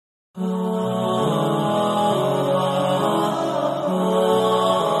لا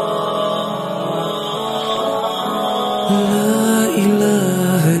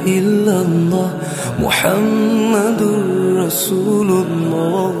إله إلا الله محمد رسول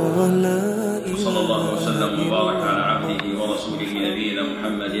الله صلى الله وسلم وبارك على عبده ورسوله نبينا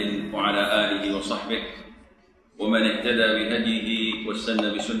محمد وعلى آله وصحبه ومن اهتدى بهديه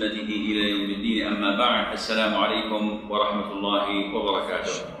واستنى بسنته إلى يوم الدين. أما بعد، السلام عليكم ورحمة الله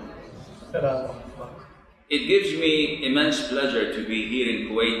وبركاته. It gives me immense pleasure to be here in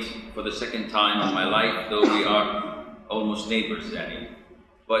Kuwait for the second time in my life, though we are almost neighbors,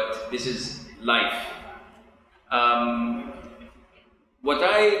 but this is life. What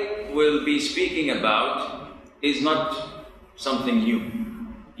I will be speaking about is not something new.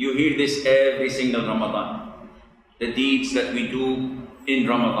 You hear this every single Ramadan, the deeds that we do in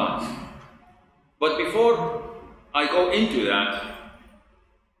Ramadan. But before I go into that,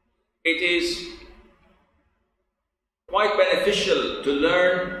 it is quite beneficial to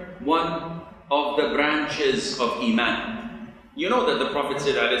learn one of the branches of Iman. You know that the Prophet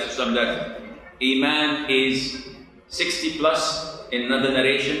said ﷺ that Iman is 60 plus, in another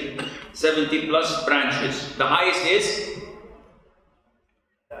narration, 70 plus branches. The highest is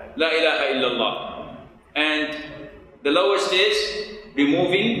La ilaha illallah. And the lowest is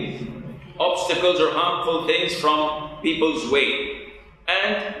removing obstacles or harmful things from people's way.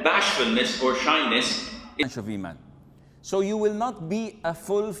 And bashfulness or shyness is of Iman. So you will not be a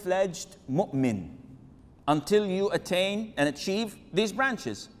full-fledged mu'min until you attain and achieve these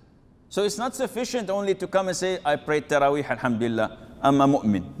branches. So it's not sufficient only to come and say, I prayed Taraweeh, alhamdulillah, I'm a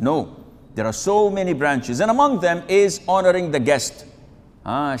mu'min. No, there are so many branches, and among them is honoring the guest.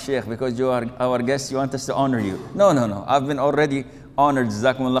 Ah, Shaykh, because you are our guest, you want us to honor you. No, I've been already honored,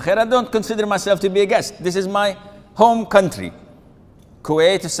 Jazakumullah khair. I don't consider myself to be a guest. This is my home country.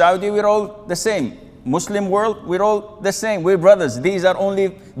 Kuwait, Saudi, we're all the same. Muslim world, we're all the same. We're brothers. These are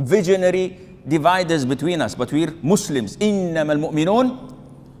only visionary dividers between us, but we're Muslims. إِنَّمَا الْمُؤْمِنُونَ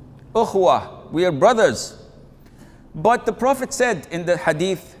أُخْوَةٌ. We are brothers. But the Prophet said in the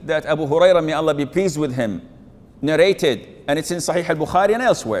hadith that Abu Hurairah, may Allah be pleased with him, narrated, and it's in Sahih al-Bukhari and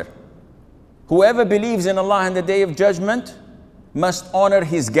elsewhere, whoever believes in Allah and the Day of Judgment must honor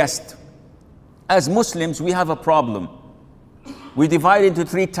his guest. As Muslims, we have a problem. We divide into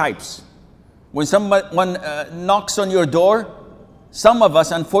three types. When someone knocks on your door, some of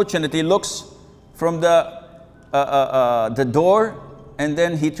us unfortunately looks from the door, and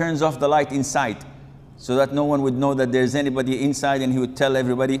then he turns off the light inside so that no one would know that there's anybody inside, and he would tell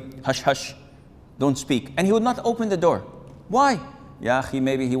everybody, hush, hush, don't speak. And he would not open the door. Why? Ya akhi,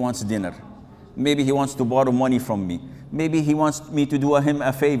 maybe he wants dinner. Maybe he wants to borrow money from me. Maybe he wants me to do him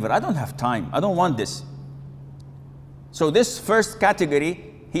a favor. I don't have time. I don't want this. So this first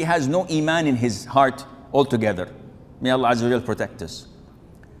category, he has no Iman in his heart altogether. May Allah Azza wa Jal protect us.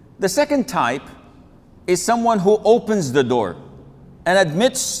 The second type is someone who opens the door and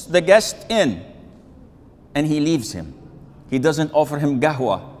admits the guest in, and he leaves him. He doesn't offer him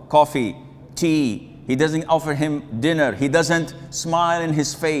gahwa, coffee, tea. He doesn't offer him dinner. He doesn't smile in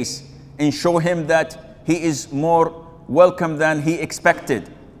his face and show him that he is more welcome than he expected.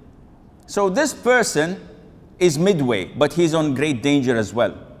 So this person is midway, but he's on great danger as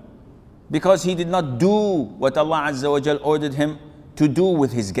well, because he did not do what Allah Azza wa Jal ordered him to do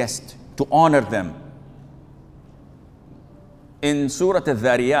with his guest, to honor them. In Surah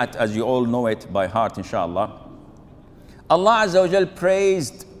Al-Dhariyat, as you all know it by heart, inshallah, Allah Azza wa Jal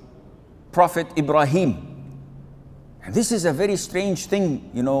praised Prophet Ibrahim. And this is a very strange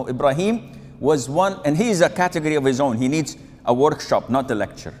thing. You know, Ibrahim was one, and he is a category of his own. He needs a workshop, not a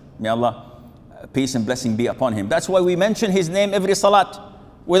lecture. May Allah peace and blessing be upon him. That's why we mention his name every salat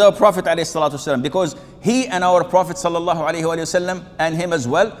with our Prophet ﷺ, because he and our Prophet ﷺ and him as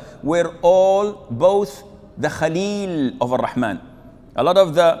well were all both the Khalil of Ar-Rahman. A lot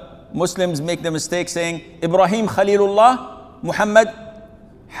of the Muslims make the mistake saying Ibrahim Khalilullah, Muhammad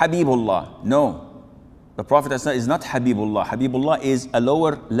Habibullah. No, the Prophet ﷺ is not Habibullah. Habibullah is a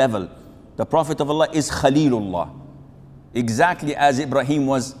lower level. The Prophet of Allah is Khalilullah, exactly as Ibrahim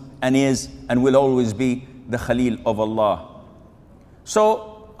was and is and will always be the Khalil of Allah.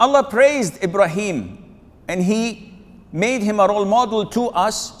 So Allah praised Ibrahim, and he made him a role model to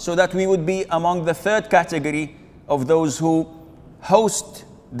us so that we would be among the third category of those who host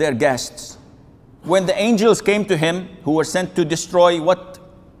their guests. When the angels came to him, who were sent to destroy what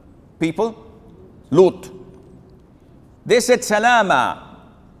people? Lut. They said salama,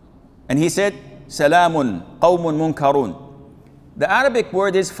 and he said salamun qawmun munkarun. The Arabic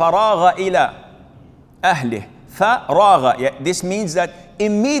word is faragha ila ahlih. Faragha. This means that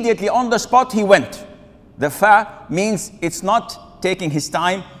immediately on the spot he went. The fa means it's not taking his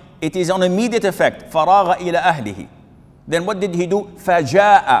time, it is on immediate effect. فَرَاغَ إِلَى أَهْلِهِ. Then what did he do?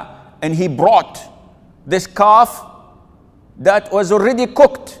 فَجَاءَ. And he brought this calf that was already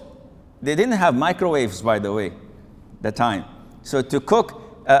cooked. They didn't have microwaves, by the way, the time. So to cook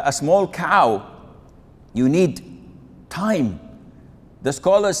a small cow, you need time. The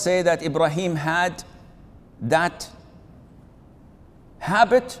scholars say that Ibrahim had that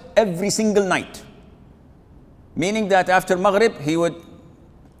habit every single night. Meaning that after Maghrib, he would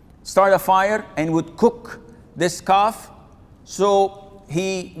start a fire and would cook this calf. So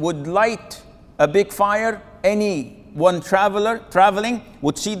he would light a big fire. Anyone traveling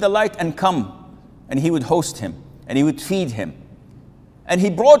would see the light and come, and he would host him and he would feed him. And he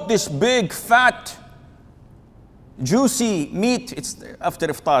brought this big, fat, juicy meat. It's after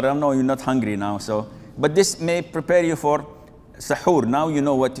iftar. I know you're not hungry now, but this may prepare you for sahur. Now you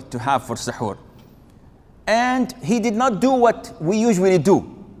know what to have for sahur. And he did not do what we usually do.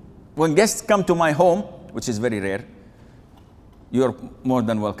 When guests come to my home, which is very rare, you're more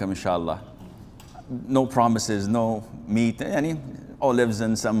than welcome, inshallah. No promises, no meat, any olives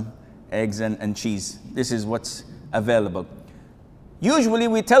and some eggs and cheese. This is what's available. Usually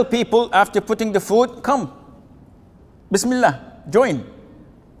we tell people after putting the food, come, Bismillah, join.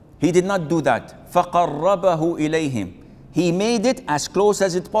 He did not do that. فَقَرَّبَهُ إِلَيْهِمْ. He made it as close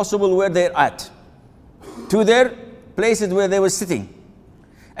as it's possible where they're at, to their places where they were sitting.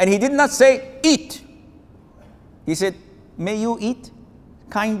 And he did not say, eat. He said, may you eat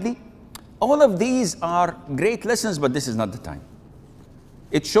kindly. All of these are great lessons, but this is not the time.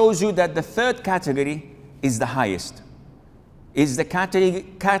 It shows you that the third category is the highest. Is the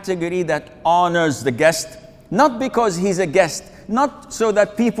category that honors the guest, not because he's a guest, not so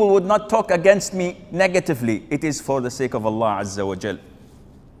that people would not talk against me negatively. It is for the sake of Allah Azza wa Jal.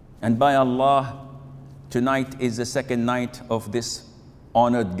 And by Allah, tonight is the second night of this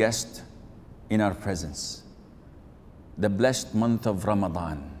honored guest in our presence. The blessed month of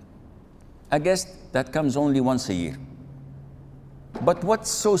Ramadan. A guest that comes only once a year. But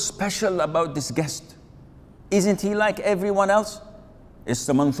what's so special about this guest? Isn't he like everyone else? It's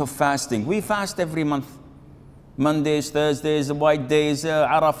the month of fasting. We fast every month. Mondays, Thursdays, white days,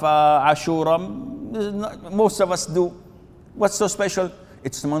 Arafah, Ashura. Most of us do. What's so special?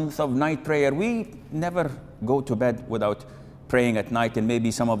 It's the month of night prayer. We never go to bed without praying at night, and maybe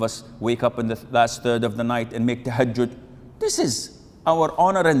some of us wake up in the last third of the night and make tahajjud. This is our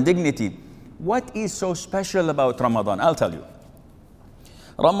honor and dignity. What is so special about Ramadan? I'll tell you.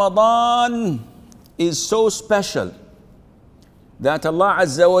 Ramadan is so special that Allah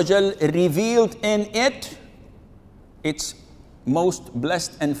Azza wa Jal revealed in it its most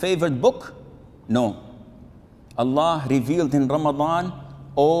blessed and favored book? No. Allah revealed in Ramadan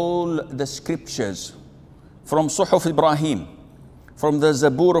all the scriptures from Suhuf Ibrahim, from the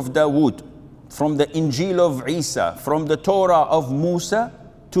Zabur of Dawood, from the Injil of Isa, from the Torah of Musa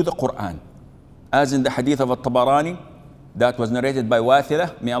to the Qur'an. As in the hadith of At-Tabarani that was narrated by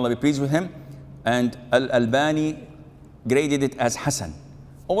Wathila, may Allah be pleased with him, and Al-Albani graded it as Hasan.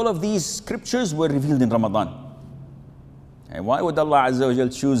 All of these scriptures were revealed in Ramadan. And why would Allah Azza wa Jal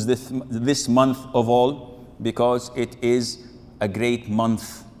choose this month of all? Because it is a great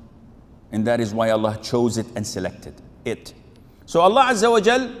month. And that is why Allah chose it and selected it. So Allah Azza wa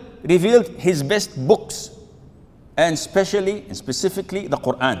Jal revealed His best books, and specifically the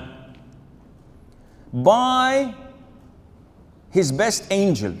Qur'an, by His best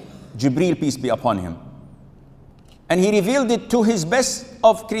angel, Jibreel, peace be upon him. And He revealed it to His best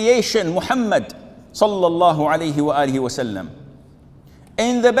of creation, Muhammad sallallahu alayhi wa alihi wa sallam.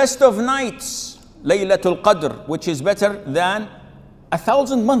 In the best of nights, Laylatul Qadr, which is better than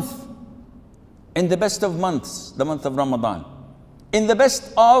 1,000 months. In the best of months, the month of Ramadan. In the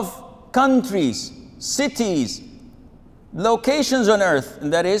best of countries, cities, locations on earth,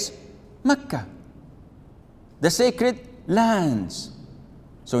 and that is Mecca, the sacred lands.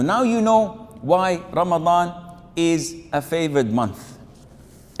 So now you know why Ramadan is a favored month.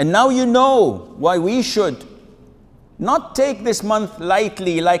 And now you know why we should not take this month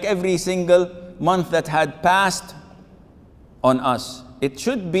lightly like every single month that had passed on us. It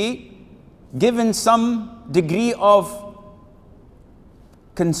should be given some degree of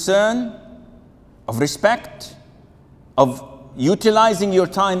concern, of respect, of utilizing your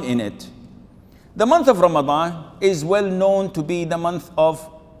time in it. The month of Ramadan is well known to be the month of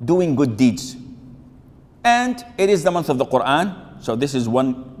doing good deeds. And it is the month of the Qur'an. So this is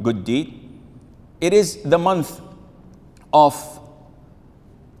one good deed. It is the month of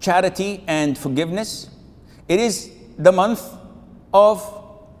charity and forgiveness. It is the month of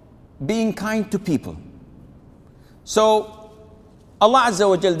being kind to people. So Allah Azza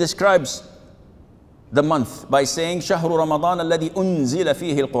wa Jal describes the month by saying, شهر رمضان الذي أنزل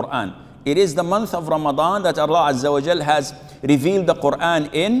فيه القرآن. It is the month of Ramadan that Allah Azza wa Jal has revealed the Qur'an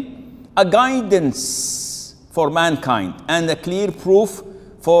in, a guidance for mankind and a clear proof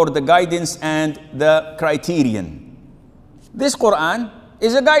for the guidance and the criterion. This Qur'an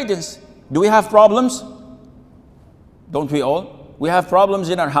is a guidance. Do we have problems? Don't we all? We have problems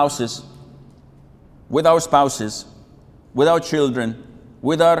in our houses, with our spouses, with our children,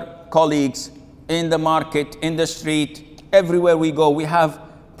 with our colleagues, in the market, in the street, everywhere we go. We have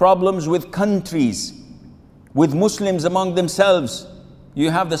problems with countries, with Muslims among themselves. You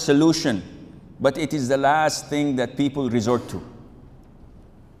have the solution, but it is the last thing that people resort to.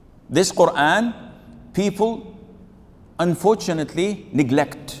 This Qur'an, people unfortunately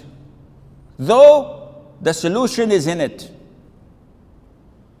neglect, though the solution is in it.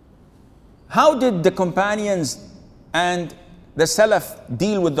 How did the companions and the Salaf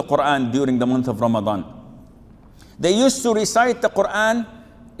deal with the Qur'an during the month of Ramadan? They used to recite the Qur'an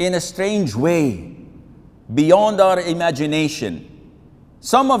in a strange way, beyond our imagination.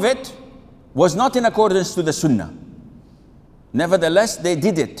 Some of it was not in accordance to the Sunnah. Nevertheless, they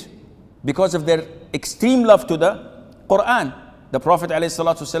did it because of their extreme love to the Qur'an. The Prophet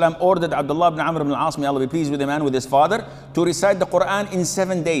ﷺ ordered Abdullah ibn Amr ibn al-As, may Allah be pleased with him and with his father, to recite the Qur'an in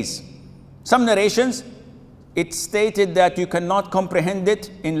 7 days. Some narrations, it stated that you cannot comprehend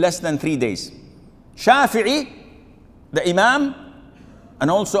it in less than 3 days. Shafi'i, the Imam, and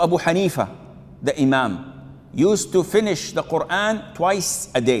also Abu Hanifa, the Imam, used to finish the Qur'an twice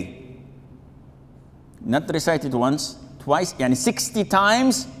a day. Not recite it once, twice, yani 60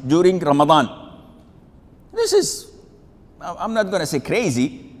 times during Ramadan. This is, I'm not going to say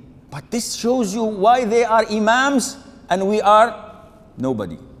crazy, but this shows you why they are Imams and we are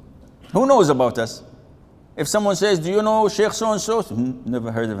nobody. Who knows about us? If someone says, do you know Shaykh so-and-so?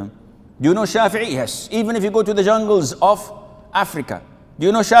 Never heard of him. Do you know Shafi'i? Yes. Even if you go to the jungles of Africa. Do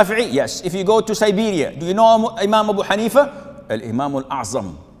you know Shafi'i? Yes. If you go to Siberia. Do you know Imam Abu Hanifa? Al-Imam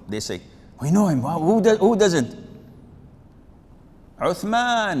Al-A'zam, they say. We know him. Who doesn't?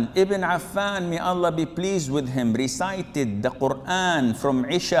 Uthman ibn Affan, may Allah be pleased with him, recited the Qur'an from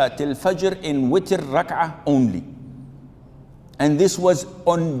Isha till Fajr in witr rak'ah only. And this was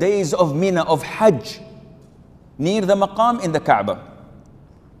on days of Mina, of Hajj, near the maqam in the Kaaba.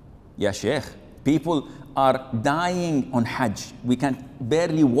 Ya Shaykh, people are dying on Hajj. We can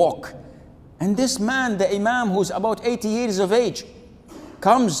barely walk. And this man, the Imam, who's about 80 years of age,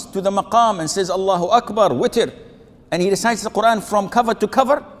 comes to the maqam and says, Allahu Akbar, witr. And he recites the Qur'an from cover to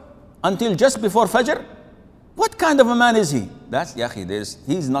cover until just before Fajr. What kind of a man is he? That's,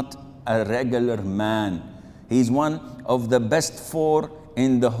 he's not a regular man. He's one of the best 4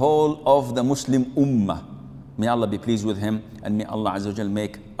 in the whole of the Muslim Ummah. May Allah be pleased with him, and may Allah Azza wa Jal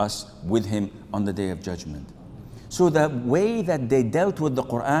make us with him on the Day of Judgment. So the way that they dealt with the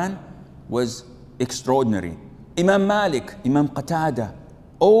Qur'an was extraordinary. Imam Malik, Imam Qatada,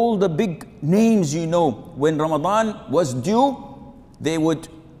 all the big names you know, when Ramadan was due, they would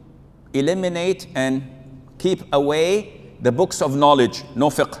eliminate and keep away the books of knowledge. No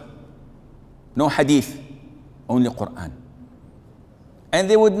fiqh, no hadith, only Qur'an. And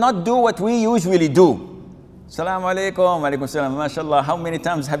they would not do what we usually do. Assalamu alaikum, alaikum salam, mashallah. How many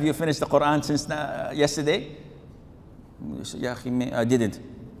times have you finished the Qur'an since yesterday? I didn't.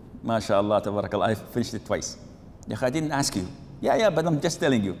 MashaAllah, tabarakallah, I finished it twice. I didn't ask you. Yeah, but I'm just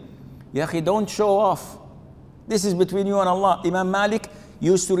telling you. Don't show off. This is between you and Allah. Imam Malik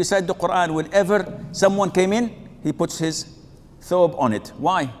used to recite the Qur'an. Whenever someone came in, he puts his thobe on it.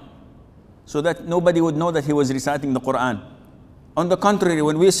 Why? So that nobody would know that he was reciting the Qur'an. On the contrary,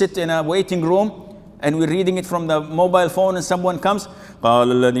 when we sit in a waiting room and we're reading it from the mobile phone and someone comes, why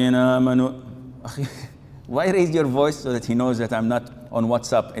raise your voice? So that he knows that I'm not on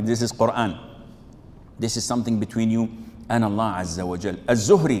WhatsApp and this is Qur'an. This is something between you and Allah Azza wa Jal.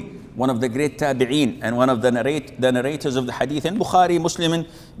 Az-Zuhri, one of the great tabi'een and one of the narrators of the hadith in Bukhari, Muslim, and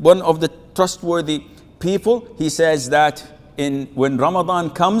one of the trustworthy people, he says that when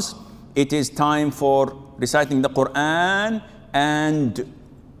Ramadan comes, it is time for reciting the Qur'an and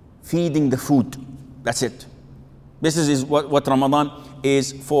feeding the food. That's it. This is what Ramadan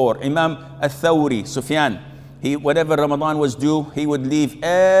is for. Imam Al-Thawri, Sufyan, whenever Ramadan was due, he would leave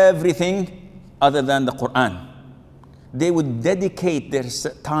everything other than the Qur'an. They would dedicate their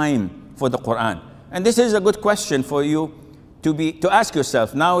time for the Qur'an. And this is a good question for you to ask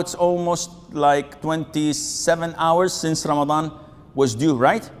yourself. Now it's almost like 27 hours since Ramadan was due,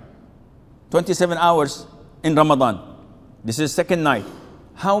 right? 27 hours in Ramadan. This is second night.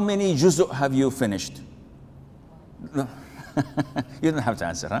 How many juzu have you finished? No. You don't have to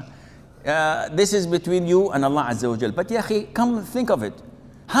answer, huh? This is between you and Allah Azza wa Jal. But ya akhi, come think of it.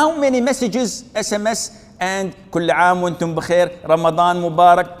 How many messages, SMS, and كل عام وانتم بخير, Ramadan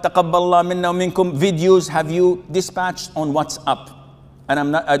Mubarak, تقبل الله منا ومنكم, videos have you dispatched on WhatsApp?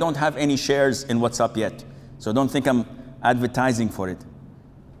 And I don't have any shares in WhatsApp yet. So don't think I'm advertising for it.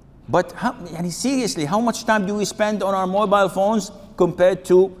 But seriously, how much time do we spend on our mobile phones compared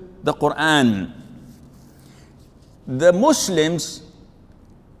to the Quran? The Muslims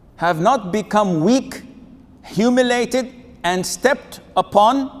have not become weak, humiliated, and stepped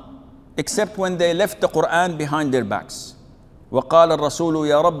upon except when they left the Quran behind their backs. وَقَالَ الرَّسُولُ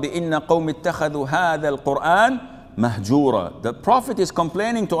يَا رَبِّ إِنَّ قَوْمِ اتَّخَذُوا هَذَا الْقُرْآنَ مَهْجُورًا. The Prophet is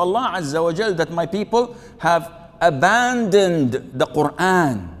complaining to Allah Azza wa Jal that my people have abandoned the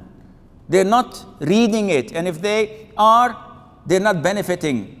Quran. They're not reading it, and if they are, they're not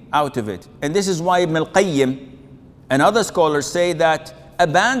benefiting out of it. And this is why Ibn al-Qayyim and other scholars say that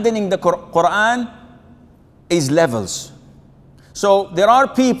abandoning the Quran is levels. So there are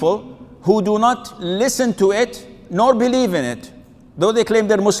people who do not listen to it nor believe in it, though they claim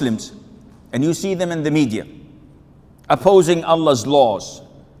they're Muslims. And you see them in the media, opposing Allah's laws,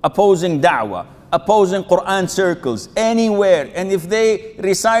 opposing da'wah, opposing Quran circles, anywhere. And if they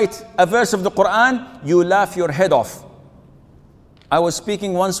recite a verse of the Quran, you laugh your head off. I was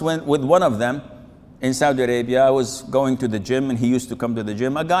speaking once with one of them in Saudi Arabia. I was going to the gym, and he used to come to the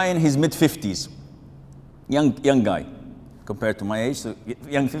gym. A guy in his mid-50s, young guy, compared to my age. So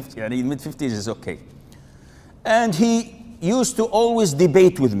young 50, mid-50s is okay. And he used to always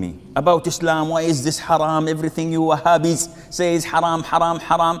debate with me about Islam. Why is this haram? Everything you Wahhabis say is haram, haram,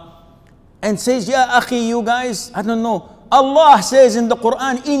 haram. And says, Ya akhi, you guys, I don't know. Allah says in the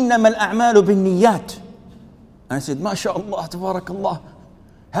Quran, إِنَّمَا الْأَعْمَالُ بِالنِّيَّاتِ. I said, MashaAllah, Tabarakallah,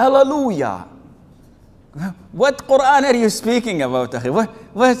 hallelujah. What Quran are you speaking about, akhi?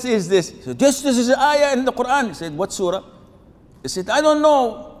 What is this? He said, this is an ayah in the Quran. He said, what surah? He said, I don't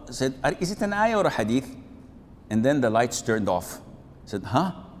know. I said, is it an ayah or a hadith? And then the lights turned off. I said,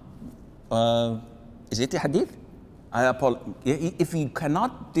 huh? Is it a hadith? I apologize. If you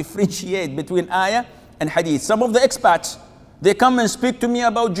cannot differentiate between ayah and hadith, some of the expats, they come and speak to me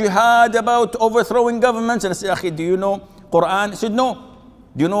about jihad, about overthrowing governments. And I say, akhi, do you know Quran? I said, no.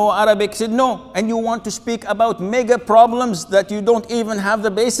 Do you know Arabic? I said, no. And you want to speak about mega problems that you don't even have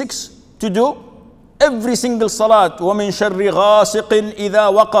the basics to do? Every single salat, وَمِن شَرِّ غَاسِقٍ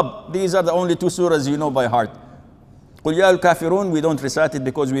إِذَا وَقَبْ. These are the only two surahs you know by heart. قُلْ يَا الْكَافِرُونَ, we don't recite it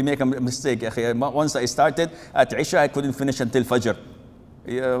because we make a mistake. Once I started at Isha, I couldn't finish until Fajr.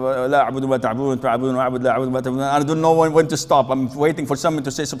 لا أعبد ما تعبدون تعبدون وأعبد لا أعبد ما تعبدون. I don't know when to stop. I'm waiting for someone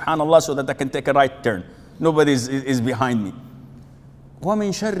to say Subhanallah so that I can take a right turn. Nobody is behind me. وَمِن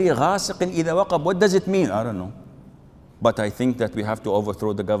شَرِّ غَاسِقٍ إِذَا وَقَبْ. What does it mean? I don't know. But I think that we have to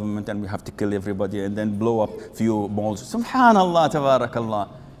overthrow the government and we have to kill everybody and then blow up few malls. Subhanallah, Tabarakallah.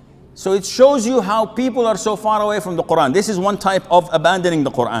 So it shows you how people are so far away from the Quran. This is one type of abandoning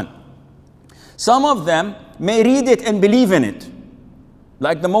the Quran. Some of them may read it and believe in it,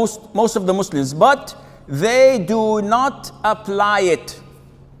 like the most of the Muslims, but they do not apply it.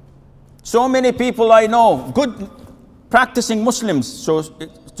 So many people I know, good practicing Muslims, so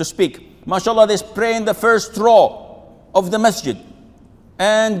to speak, mashallah, they pray in the first row of the masjid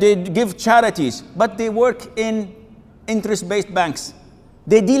and they give charities, but they work in interest-based banks.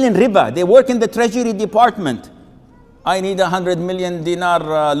 They deal in riba. They work in the treasury department. I need 100 million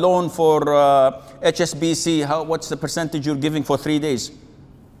dinar loan for HSBC. What's the percentage you're giving for 3 days?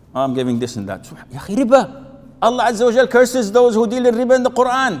 I'm giving this and that. Ya akhi, riba. Allah Azza wa Jal curses those who deal in riba in the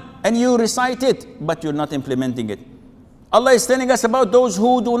Quran, and you recite it, but you're not implementing it. Allah is telling us about those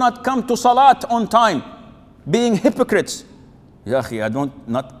who do not come to salat on time, being hypocrites. Ya akhi,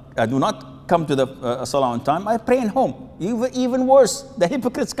 I do not come to the salah on time. I pray in home. Even worse, the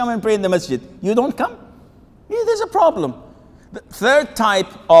hypocrites come and pray in the masjid. You don't come? Yeah, there's a problem. The third type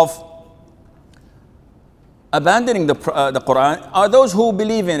of abandoning the Quran are those who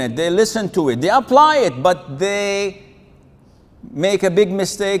believe in it. They listen to it. They apply it, but they make a big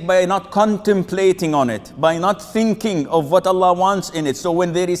mistake by not contemplating on it, by not thinking of what Allah wants in it. So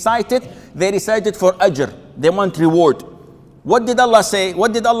when they recite it for ajr. They want reward. What did Allah say?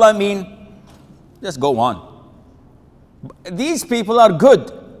 What did Allah mean? Just go on. These people are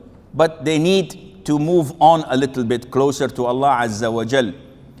good, but they need to move on a little bit closer to Allah Azza wa Jal.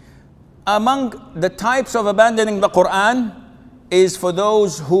 Among the types of abandoning the Quran is for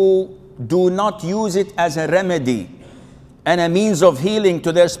those who do not use it as a remedy and a means of healing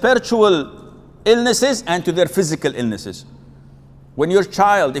to their spiritual illnesses and to their physical illnesses. When your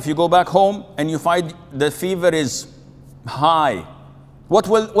child, if you go back home and you find the fever is high,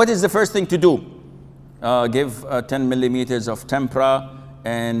 what is the first thing to do? Give 10 millimeters of tempera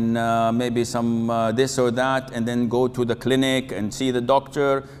and maybe some this or that, and then go to the clinic and see the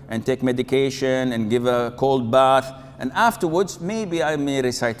doctor and take medication and give a cold bath. And afterwards, maybe I may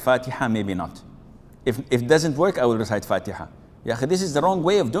recite Fatiha, maybe not. If it doesn't work, I will recite Fatiha. Ya akhi, this is the wrong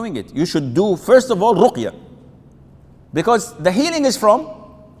way of doing it. You should do, first of all, ruqya. Because the healing is from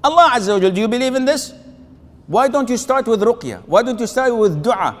Allah Azza wa Jal. Do you believe in this? Why don't you start with ruqya? Why don't you start with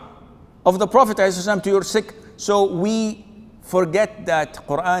dua of the Prophet ﷺ to your sick? So we forget that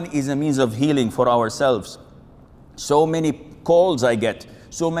Qur'an is a means of healing for ourselves. So many calls I get,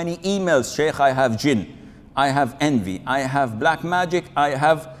 so many emails. Shaykh, I have jinn, I have envy, I have black magic, I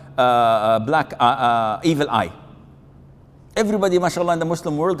have evil eye. Everybody, mashallah, in the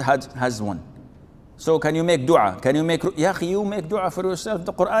Muslim world has one. So can you make dua? Can you make, ya akhi, you make dua for yourself.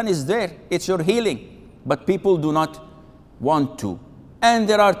 The Qur'an is there, it's your healing. But people do not want to. And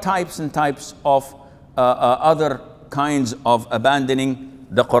there are types and types of other kinds of abandoning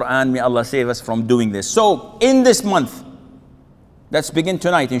the Qur'an. May Allah save us from doing this. So in this month, let's begin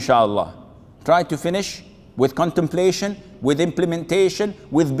tonight, inshallah. Try to finish with contemplation, with implementation,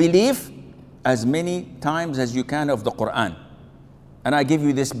 with belief, as many times as you can of the Qur'an. And I give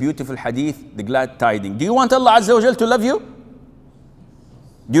you this beautiful hadith, the glad tiding. Do you want Allah Azza wa Jal to love you?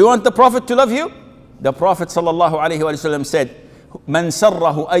 Do you want the Prophet to love you? The Prophet sallallahu alayhi wa sallam said, "Man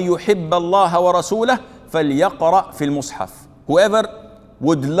sarrahu an yuhibba Allah wa rasulahu falyaqra fil mushaf." Whoever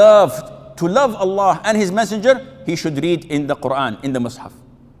would love to love Allah and His Messenger, he should read in the Quran, in the mushaf.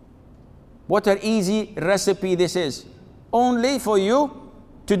 What an easy recipe this is. Only for you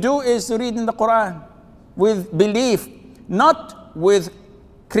to do is to read in the Quran with belief, not with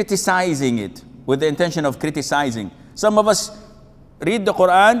criticizing it, with the intention of criticizing. Some of us read the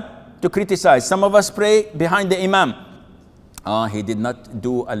Quran to criticize. Some of us pray behind the Imam. He did not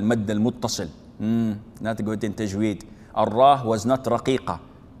do al-madd al-muttasil. Not good in tajweed. Ar-Rah was not raqiqa.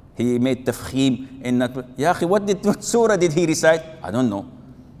 He made tafkhim in not. Ya akhi, what surah did he recite? I don't know.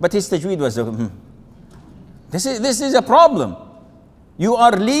 But his tajweed was This is a problem. You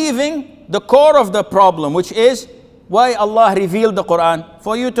are leaving the core of the problem, which is why Allah revealed the Quran.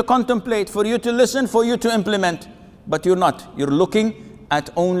 For you to contemplate, for you to listen, for you to implement. But you're not. You're looking at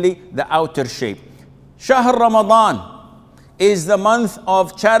only the outer shape. Shahr Ramadhaan is the month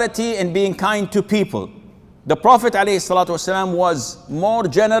of charity and being kind to people. The Prophet ﷺ was more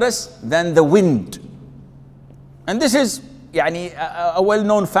generous than the wind. And this is a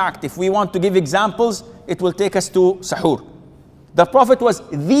well-known fact. If we want to give examples, it will take us to Sahur. The Prophet was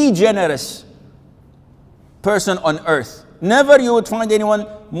the generous person on earth. Never you would find anyone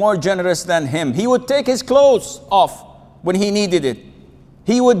more generous than him. He would take his clothes off when he needed it.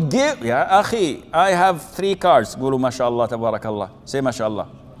 He would give, ya akhi, I have 3 cars. Guru, mashallah, tabarakallah. Say mashallah.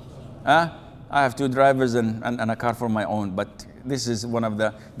 I have 2 drivers and a car for my own. But this is one of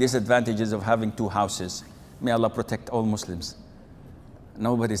the disadvantages of having 2 houses. May Allah protect all Muslims.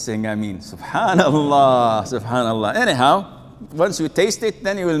 Nobody's saying Ameen. Subhanallah, subhanallah. Anyhow, once you taste it,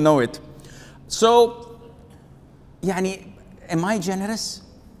 then you will know it. So, am I generous?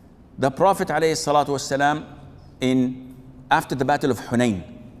 The Prophet ﷺ, after the Battle of Hunayn,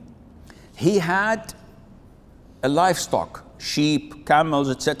 he had a livestock, sheep, camels,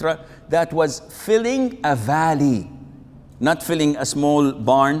 etc., that was filling a valley, not filling a small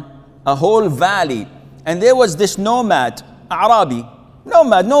barn, a whole valley. And there was this nomad, Arabi,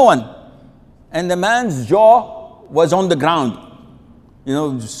 nomad, no one. And the man's jaw was on the ground,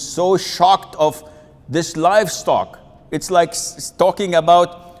 so shocked of this livestock. It's like talking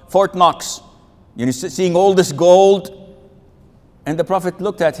about Fort Knox, seeing all this gold. And the Prophet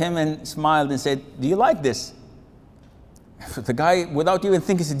looked at him and smiled and said, "Do you like this?" The guy, without even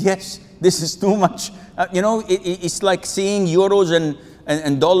thinking, said, "Yes, this is too much." It's like seeing euros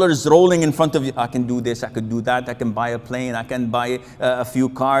and dollars rolling in front of you. I can do this, I could do that, I can buy a plane, I can buy a few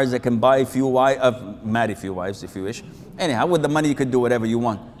cars, I can buy a few wives, marry a few wives if you wish. Anyhow, with the money you could do whatever you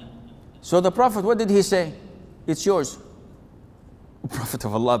want. So the Prophet, what did he say? It's yours. Prophet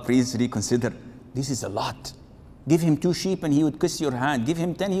of Allah, please reconsider. This is a lot. Give him 2 sheep and he would kiss your hand. Give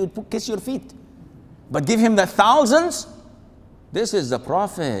him 10, he would kiss your feet. But give him the thousands? This is the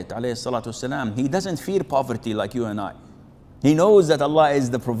Prophet ﷺ. He doesn't fear poverty like you and I. He knows that Allah is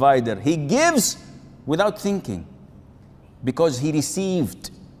the provider. He gives without thinking because he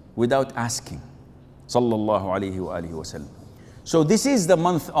received without asking. Sallallahu alayhi wa alihi wa sallam. So this is the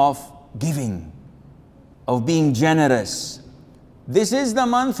month of giving, of being generous, This is the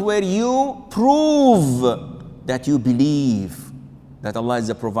month where you prove that you believe that Allah is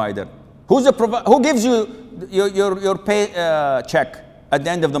the provider. Who gives you your pay check at the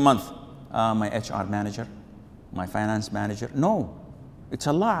end of the month? My HR manager, my finance manager. No, it's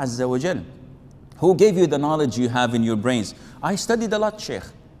Allah Azza wa Jal. Who gave you the knowledge you have in your brains? I studied a lot, Shaykh.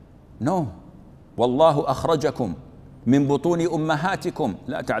 No. Wallahu akhrajakum min butuni ummahatikum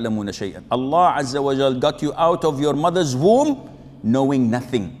la ta'lamuna shay'an. Allah Azza wa Jal got you out of your mother's womb knowing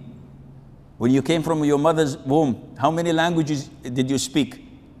nothing. When you came from your mother's womb, how many languages did you speak?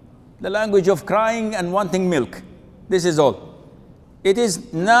 The language of crying and wanting milk. This is all. It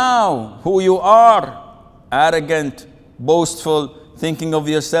is now who you are, arrogant, boastful, thinking of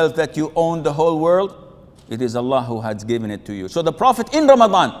yourself that you own the whole world. It is Allah who has given it to you. So the Prophet in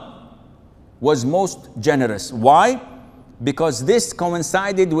Ramadan was most generous. Why? Because this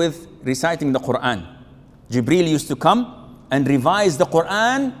coincided with reciting the Qur'an. Jibreel used to come and revise the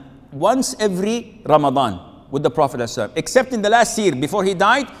Qur'an once every Ramadan with the Prophet ﷺ. Except in the last year, before he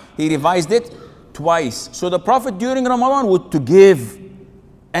died, he revised it twice. So the Prophet during Ramadan would to give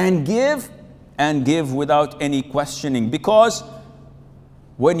and give and give without any questioning. Because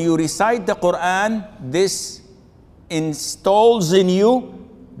when you recite the Qur'an, this installs in you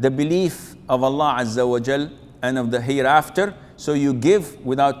the belief of Allah Azza wa Jal and of the hereafter. So you give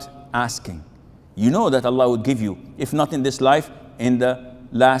without asking. You know that Allah will give you, if not in this life, in the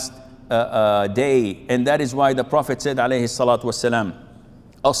last day. And that is why the Prophet said, alayhi salatu wasalam,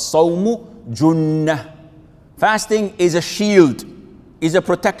 as-sawmu junnah. Fasting is a shield, is a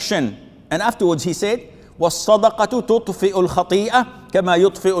protection. And afterwards he said, was-sadaqatu tutfi'ul khati'ah kama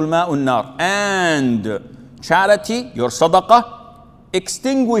yutfi'ul ma'un nar. And charity, your sadaqah,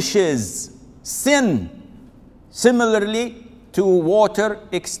 extinguishes sin, similarly to water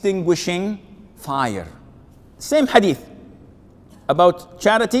extinguishing fire. Same hadith about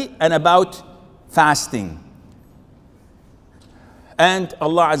charity and about fasting. And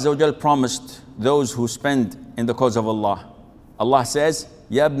Allah Azza wa Jal promised those who spend in the cause of Allah. Allah says,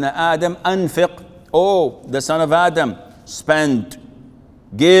 Ya ibn Adam anfiq. Oh, the son of Adam, spend,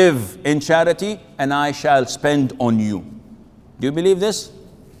 give in charity, and I shall spend on you. Do you believe this?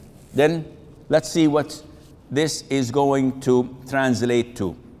 Then let's see what this is going to translate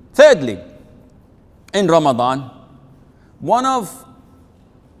to. Thirdly, in Ramadan, one of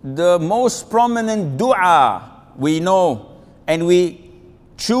the most prominent dua we know, and we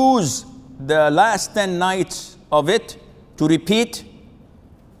choose the last 10 nights of it to repeat,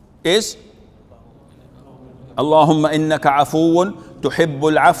 is Allahumma innaka afuun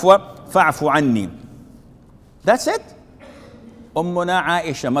tuhibbul afwa fa'fu anni. That's it. Ummuna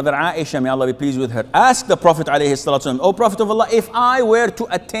Aisha, Mother Aisha, may Allah be pleased with her, asked the Prophet alayhi salatu wasalam, O Prophet of Allah, if I were to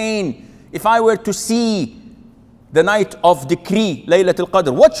attain, if I were to see the night of decree, Laylatul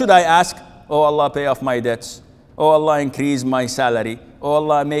Qadr, what should I ask? Oh Allah, pay off my debts. Oh Allah, increase my salary. Oh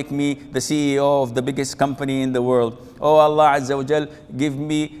Allah, make me the CEO of the biggest company in the world. Oh Allah Azza wa Jal, give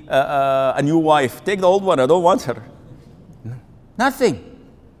me a new wife. Take the old one, I don't want her. Nothing.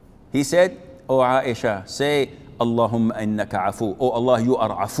 He said, Oh Aisha, say, Allahumma innaka afu. Oh Allah, you are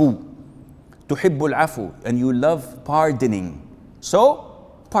afu. Tuhibbul afu. And you love pardoning.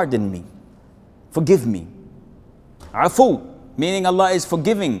 So, pardon me. Forgive me. Afu, meaning Allah is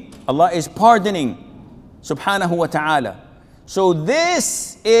forgiving. Allah is pardoning. Subhanahu wa ta'ala. So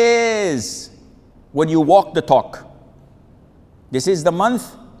this is when you walk the talk. This is the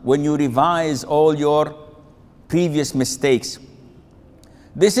month when you revise all your previous mistakes.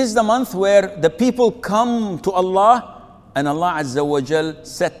 This is the month where the people come to Allah and Allah Azza wa Jal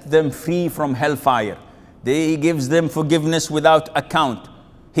set them free from hellfire. He gives them forgiveness without account.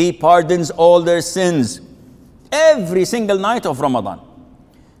 He pardons all their sins every single night of Ramadan.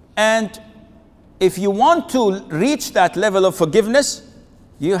 And if you want to reach that level of forgiveness,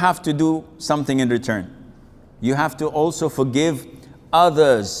 you have to do something in return. You have to also forgive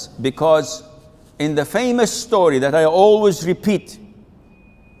others, because in the famous story that I always repeat,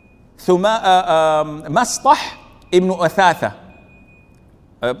 Mastah ibn Athatha,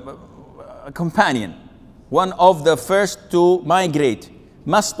 a companion, one of the first to migrate,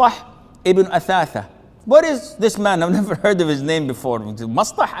 Mastah ibn Athatha. What is this man? I've never heard of his name before.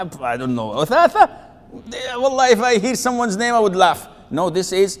 Mastah, I don't know. Athatha? Wallah, if I hear someone's name, I would laugh. No,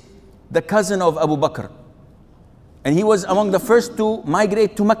 this is the cousin of Abu Bakr. And he was among the first to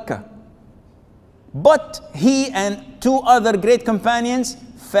migrate to Mecca. But he and two other great companions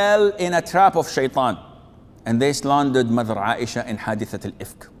fell in a trap of shaitan. And they slandered Mother Aisha in Hadithat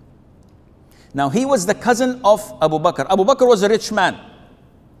al-Ifk. Now he was the cousin of Abu Bakr. Abu Bakr was a rich man.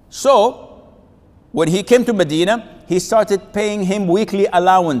 So when he came to Medina, he started paying him weekly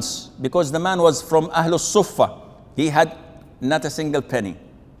allowance because the man was from Ahlul Suffa. He had not a single penny.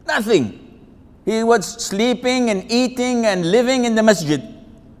 Nothing. He was sleeping and eating and living in the masjid.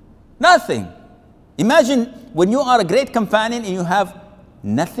 Nothing. Imagine when you are a great companion and you have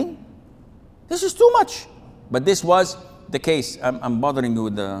nothing. This is too much. But this was the case. I'm bothering you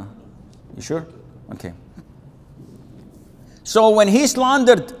with the... You sure? Okay. So when he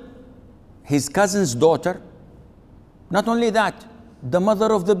slandered his cousin's daughter, not only that, the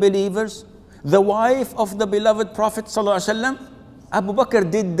mother of the believers, the wife of the beloved Prophet ﷺ, Abu Bakr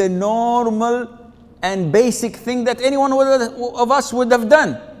did the normal and basic thing that anyone of us would have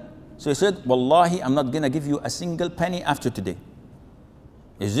done. So he said, Wallahi, I'm not going to give you a single penny after today.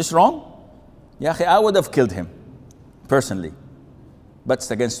 Is this wrong? Ya akhi, I would have killed him, personally. But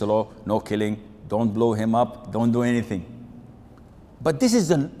it's against the law, no killing, don't blow him up, don't do anything. But this is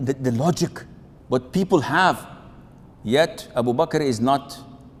the logic, what people have. Yet Abu Bakr is not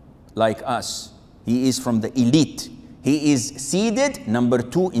like us. He is from the elite. He is seated number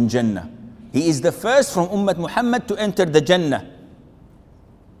 2 in Jannah. He is the first from Ummah Muhammad to enter the Jannah.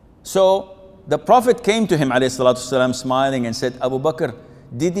 So the Prophet came to him ﷺ smiling and said, Abu Bakr,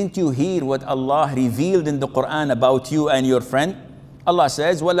 didn't you hear what Allah revealed in the Qur'an about you and your friend? Allah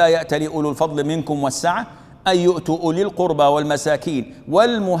says, وَلَا يَأْتَلِ أُولُو الْفَضْلِ مِنْكُمْ وَالسَّعَةِ أن يؤتوا أولي القربى والمساكين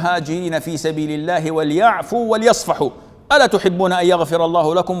والمهاجرين في سبيل الله وليعفوا وليصفحوا ألا تحبون أن يغفر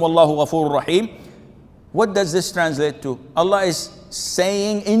الله لكم والله غفور رحيم. What does this translate to? Allah is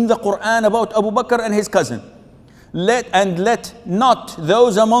saying in the Quran about Abu Bakr and his cousin, let not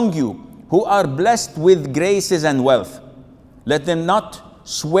those among you who are blessed with graces and wealth, let them not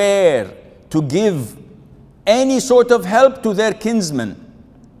swear to give any sort of help to their kinsmen,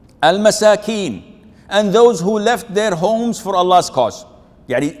 al-masakin, and those who left their homes for Allah's cause.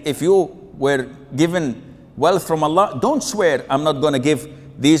 Yani if you were given wealth from Allah, don't swear, I'm not going to give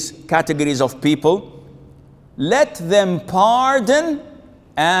these categories of people. Let them pardon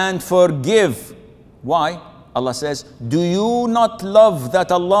and forgive. Why? Allah says, do you not love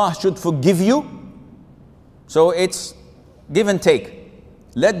that Allah should forgive you? So it's give and take.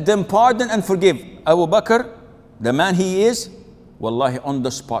 Let them pardon and forgive. Abu Bakr, the man he is, wallahi, on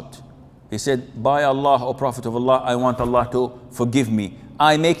the spot, he said, by Allah, O Prophet of Allah, I want Allah to forgive me.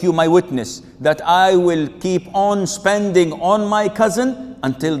 I make you my witness that I will keep on spending on my cousin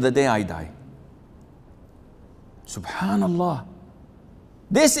until the day I die. Subhanallah.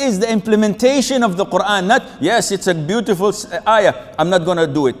 This is the implementation of the Quran. Not, yes, it's a beautiful ayah, I'm not going to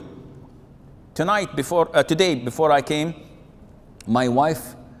do it. Today, before I came, my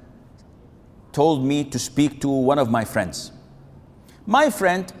wife told me to speak to one of my friends. My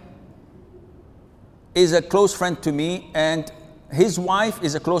friend is a close friend to me, and his wife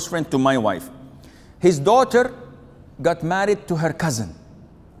is a close friend to my wife. His daughter got married to her cousin,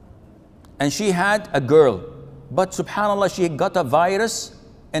 and she had a girl, but subhanallah, she got a virus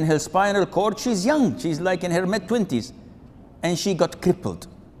in her spinal cord. She's young, she's like in her mid-20s, and she got crippled,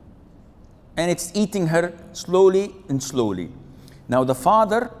 and it's eating her slowly and slowly. Now the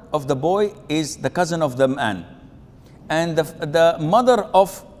father of the boy is the cousin of the man, and the mother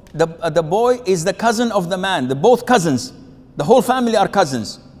of the boy is the cousin of the man. They're both cousins. The whole family are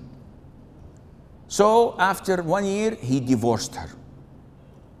cousins. So after 1 year, he divorced her.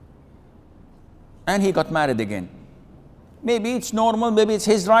 And he got married again. Maybe it's normal, maybe it's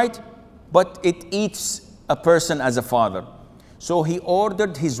his right, but it eats a person as a father. So he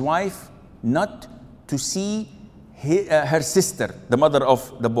ordered his wife not to see her sister, the mother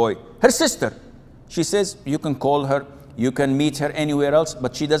of the boy. Her sister. She says, you can call her, you can meet her anywhere else,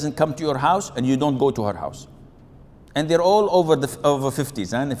 but she doesn't come to your house and you don't go to her house. And they're all over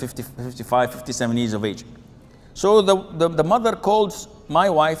 50s, and 50, 55, 57 years of age. So the mother calls my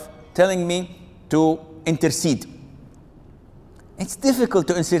wife telling me to intercede. It's difficult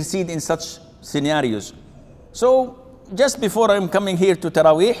to intercede in such scenarios. So just before I'm coming here to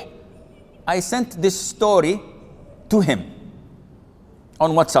Taraweeh, I sent this story to him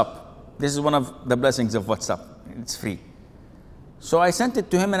on WhatsApp. This is one of the blessings of WhatsApp. It's free. So I sent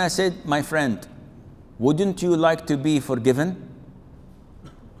it to him and I said, my friend, wouldn't you like to be forgiven?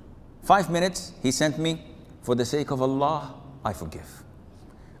 5 minutes, he sent me, for the sake of Allah, I forgive.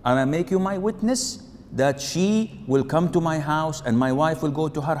 And I make you my witness that she will come to my house and my wife will go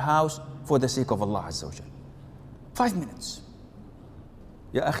to her house for the sake of Allah Azza wa Jal. 5 minutes.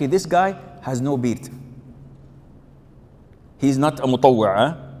 Ya akhi, this guy has no beard. He's not a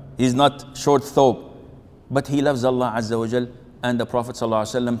mutawwa', he's not short thobe, but he loves Allah Azza wa Jal and the Prophet Sallallahu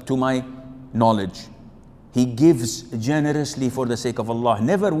Alaihi Wasallam, to my knowledge. He gives generously for the sake of Allah.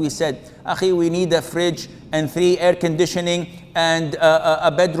 Never we said, Akhi, we need a fridge and 3 air conditioning and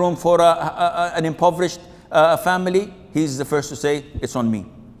a bedroom for an impoverished family. He's the first to say, it's on me.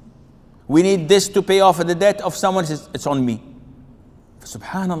 We need this to pay off the debt of someone. It's on me.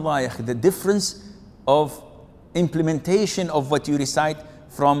 Subhanallah, the difference of implementation of what you recite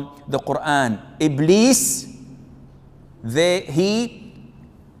from the Qur'an. Iblis, he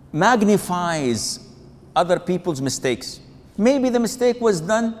magnifies other people's mistakes. Maybe the mistake was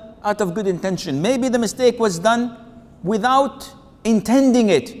done out of good intention. Maybe the mistake was done without intending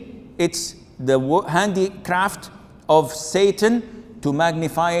it. It's the handicraft of Satan to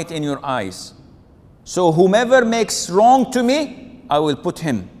magnify it in your eyes. So whomever makes wrong to me, I will put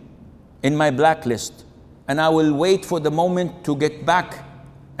him in my blacklist. And I will wait for the moment to get back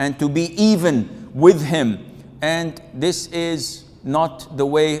and to be even with him. And this is not the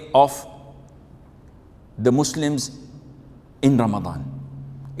way of the Muslims in Ramadan.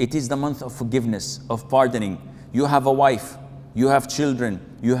 It is the month of forgiveness, of pardoning. You have a wife, you have children,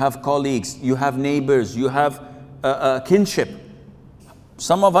 you have colleagues, you have neighbors, you have kinship.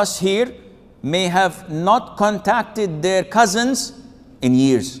 Some of us here may have not contacted their cousins in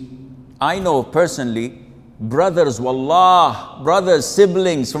years. I know personally, brothers, wallah, brothers,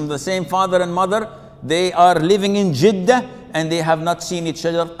 siblings from the same father and mother, they are living in Jeddah and they have not seen each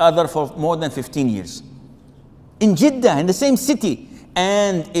other for more than 15 years. In Jeddah, in the same city.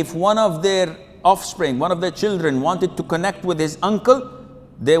 And if one of their offspring, one of their children wanted to connect with his uncle,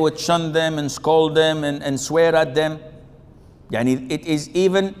 they would shun them and scold them and swear at them. Yani it is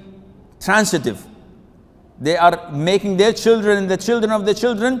even transitive. They are making their children and the children of the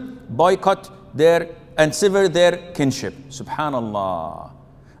children boycott their and sever their kinship. Subhanallah.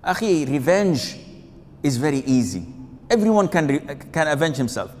 Akhi, revenge is very easy. Everyone can avenge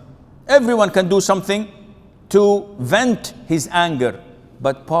himself. Everyone can do something to vent his anger.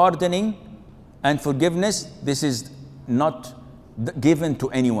 But pardoning and forgiveness, this is not given to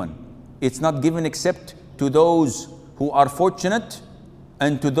anyone. It's not given except to those who are fortunate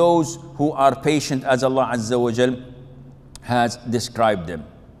and to those who are patient, as Allah Azza wa Jal has described them.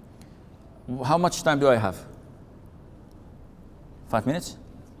 How much time do I have? 5 minutes?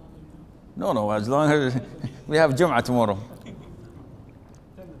 No, as long as we have Jum'ah tomorrow.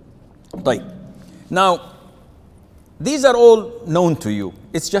 Now, these are all known to you.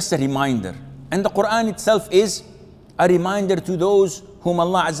 It's just a reminder. And the Qur'an itself is a reminder to those whom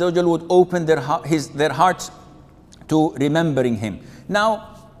Allah Azza wa Jal would open their hearts to remembering Him.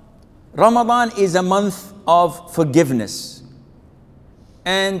 Now, Ramadan is a month of forgiveness.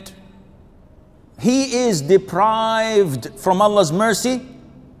 And he is deprived from Allah's mercy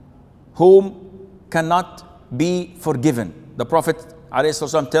whom cannot be forgiven. The Prophet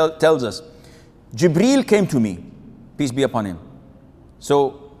ﷺ tells us, Jibreel came to me, peace be upon him.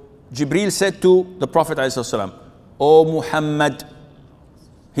 So Jibreel said to the Prophet ﷺ, O Muhammad,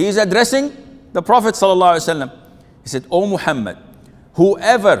 he is addressing the Prophet ﷺ. He said, O Muhammad,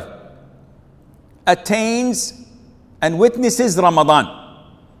 whoever attains and witnesses Ramadan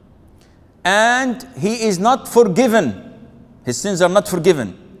and he is not forgiven, his sins are not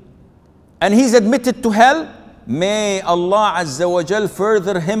forgiven, and he's admitted to hell, may Allah Azza wa Jal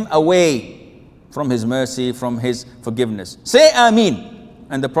further him away from his mercy, from his forgiveness. Say Ameen.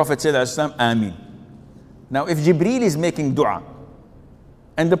 And the Prophet said, Ameen. Now, if Jibreel is making dua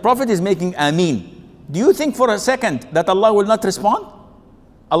and the Prophet is making Ameen, do you think for a second that Allah will not respond?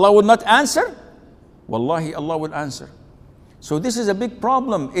 Allah will not answer? Wallahi, Allah will answer. So this is a big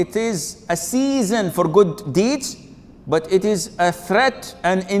problem. It is a season for good deeds, but it is a threat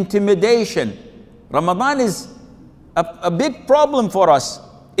and intimidation. Ramadan is a big problem for us.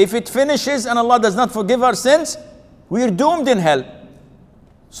 If it finishes and Allah does not forgive our sins, we are doomed in hell.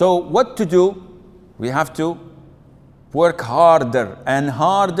 So what to do? We have to work harder and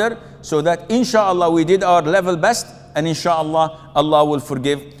harder so that inshallah we did our level best and inshallah Allah will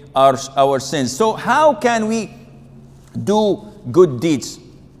forgive our sins. So how can we do good deeds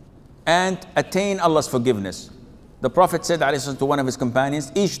and attain Allah's forgiveness? The Prophet said to one of his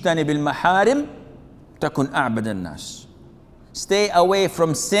companions, "Ijtanib al-maharim takun a'bad an-nas." Stay away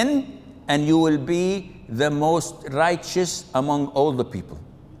from sin and you will be the most righteous among all the people.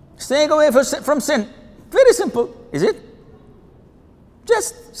 Stay away from sin. Very simple, is it?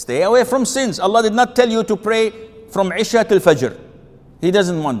 Just stay away from sins. Allah did not tell you to pray from Isha till Fajr. He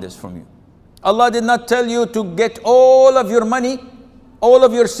doesn't want this from you. Allah did not tell you to get all of your money, all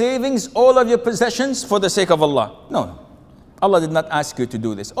of your savings, all of your possessions for the sake of Allah. No. Allah did not ask you to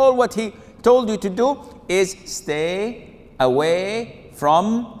do this. All what He told you to do is stay away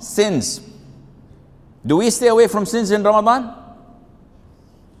from sins. Do we stay away from sins in Ramadan?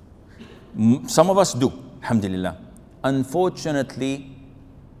 Some of us do, alhamdulillah. Unfortunately,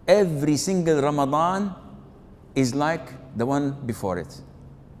 every single Ramadan is like the one before it.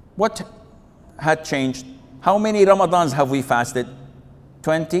 What had changed? How many Ramadans have we fasted?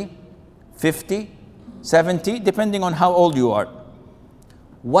 20, 50, 70, depending on how old you are.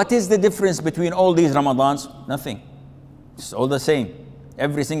 What is the difference between all these Ramadans? Nothing. It's all the same.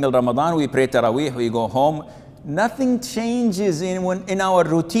 Every single Ramadan we pray Taraweeh, we go home. Nothing changes in our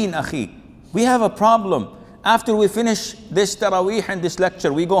routine, akhi. We have a problem. After we finish this Taraweeh and this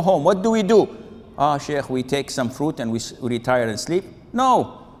lecture, we go home. What do? Ah, Shaykh, we take some fruit and we retire and sleep.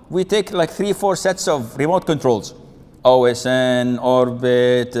 No, we take like 3-4 sets of remote controls. OSN,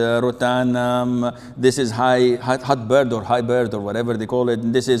 Orbit, Rotanam, this is hot bird or high bird or whatever they call it.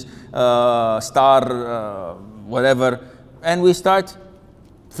 This is star, whatever. And we start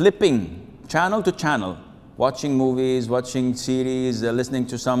flipping channel to channel, watching movies, watching series, listening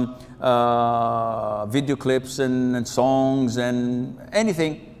to some video clips and songs and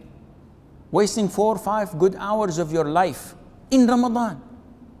anything. Wasting 4 or 5 good hours of your life in Ramadan.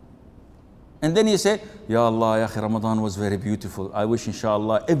 And then you say, Ya Allah, Ya Akhi, Ramadan was very beautiful. I wish,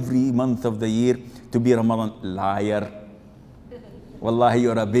 inshallah, every month of the year to be Ramadan. Liar. Wallahi,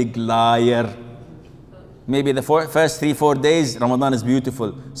 you're a big liar. Maybe the first 3-4 days, Ramadan is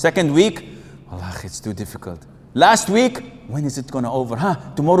beautiful. Second week, Allah, it's too difficult. Last week, when is it going to over? Huh?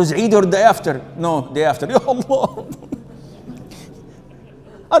 Tomorrow's Eid or day after? No, day after. Ya Allah.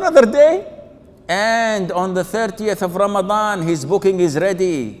 Another day. And on the 30th of Ramadan, his booking is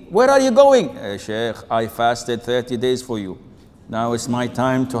ready. Where are you going? Hey, Shaykh, I fasted 30 days for you. Now it's my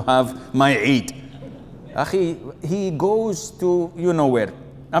time to have my Eid. Akhi, he goes to you know where.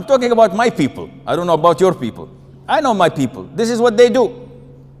 I'm talking about my people. I don't know about your people. I know my people. This is what they do.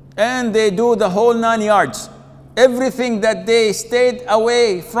 And they do the whole 9 yards. Everything that they stayed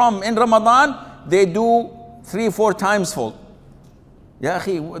away from in Ramadan, they do 3-4 times full. Ya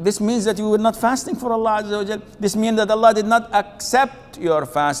akhi, this means that you were not fasting for Allah Azza wa Jal. This means that Allah did not accept your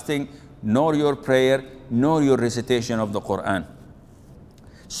fasting, nor your prayer, nor your recitation of the Qur'an.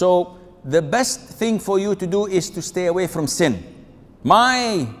 So the best thing for you to do is to stay away from sin.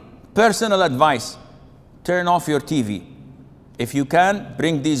 My personal advice, turn off your TV. If you can,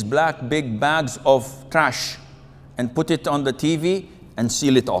 bring these black big bags of trash and put it on the TV and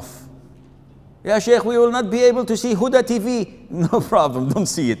seal it off. Ya Shaykh, we will not be able to see Huda TV. No problem, don't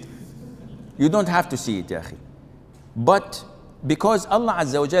see it. You don't have to see it, ya akhi. But because Allah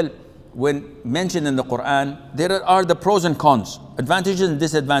Azza wa Jal, when mentioned in the Qur'an, there are the pros and cons, advantages and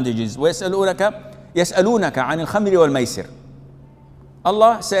disadvantages. وَيَسْأَلُونَكَ عَنِ الْخَمْرِ وَالْمَيْسِرِ.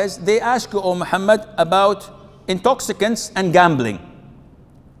 Allah says, they ask you, O Muhammad, about intoxicants and gambling.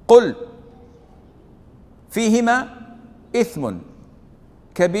 قُلْ فِيهِمَا إِثْمٌ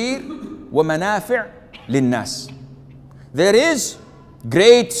كَبِيرٌ وَمَنَافِعٌ لِلنَّاسِ. There is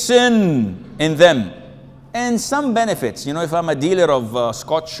great sin in them and some benefits. You know, if I'm a dealer of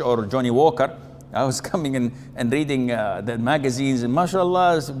Scotch or Johnny Walker, I was coming in and reading the magazines and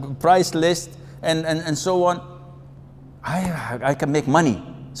mashallah, price list and so on. I can make money.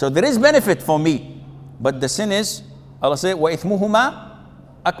 So there is benefit for me. But the sin is, Allah says, وَإِثْمُهُمَا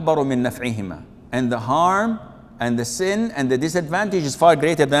أَكْبَرُ مِن نَفْعِهِمَا. And the harm and the sin and the disadvantage is far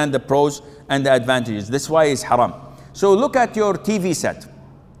greater than the pros and the advantages. That's why it's haram. So look at your TV set.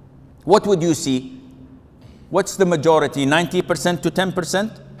 What would you see? What's the majority? 90% to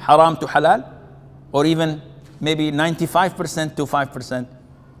 10%? Haram to halal? Or even maybe 95% to 5%?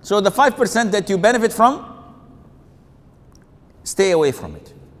 So the 5% that you benefit from, stay away from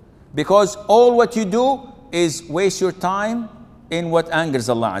it. Because all what you do is waste your time in what angers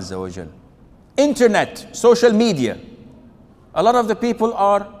Allah Azza wa Jal. Internet, social media. A lot of the people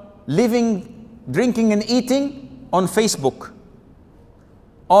are living, drinking and eating on Facebook,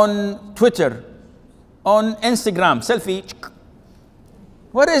 on Twitter, on Instagram, selfie.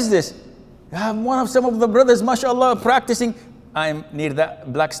 What is this? Some of the brothers, mashallah, practicing. I'm near the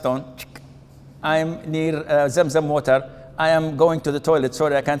Blackstone. I'm near Zamzam water. I am going to the toilet.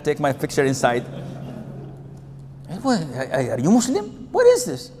 Sorry, I can't take my picture inside. Are you Muslim? What is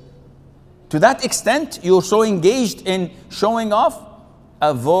this? To that extent, you're so engaged in showing off.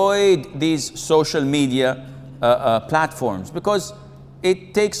 Avoid these social media platforms because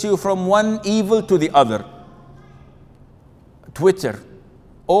it takes you from one evil to the other. Twitter.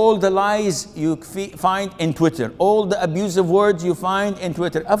 All the lies you find in Twitter. All the abusive words you find in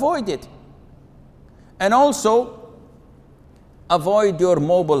Twitter. Avoid it. And also, avoid your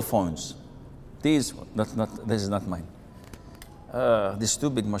mobile phones. This is not mine. This is too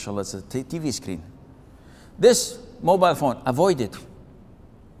big, mashallah. It's a TV screen. This mobile phone, avoid it.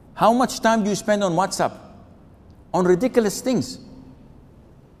 How much time do you spend on WhatsApp? On ridiculous things.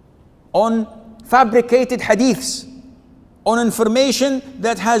 On fabricated hadiths. On information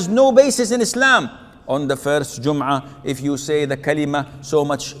that has no basis in Islam. On the first Jum'ah, if you say the kalima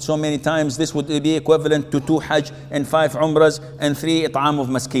so many times, this would be equivalent to 2 Hajj and 5 Umrahs and 3 It'am of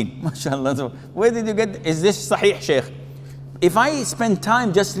Maskeen. MashaAllah. Where did you get, is this Sahih, Shaykh? If I spend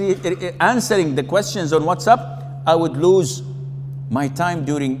time just answering the questions on WhatsApp, I would lose my time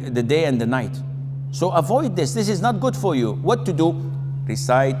during the day and the night. So avoid this. This is not good for you. What to do?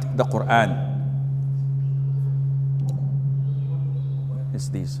 Recite the Qur'an. It's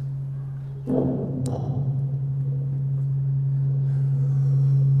these.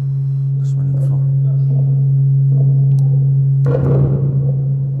 This one on the floor.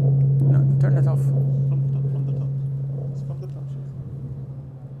 No, turn it off. From the top. It's from the top.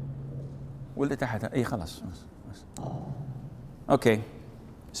 واللي تحت اي خلاص. Okay,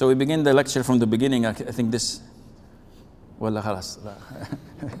 so we begin the lecture from the beginning. I think this ولا خلاص.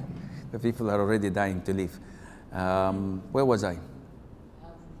 The people are already dying to leave. Where was I?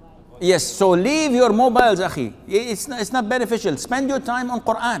 Yes, so leave your mobiles, akhi. It's not beneficial. Spend your time on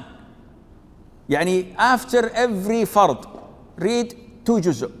Qur'an. Yani after every fard, read 2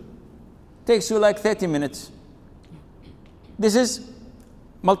 juz'. Takes you like 30 minutes. This is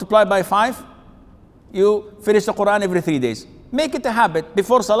multiplied by 5. You finish the Qur'an every 3 days. Make it a habit.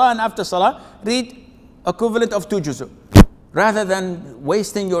 Before Salah and after Salah, read equivalent of 2 juz'. Rather than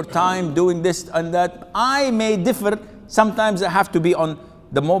wasting your time doing this and that. I may differ. Sometimes I have to be on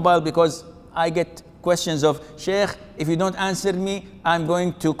the mobile because I get questions of, Sheikh, if you don't answer me, I'm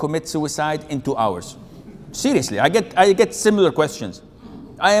going to commit suicide in 2 hours. Seriously, I get similar questions.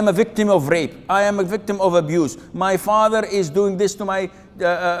 I am a victim of rape. I am a victim of abuse. My father is doing this to my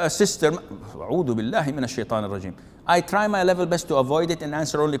sister. I try my level best to avoid it and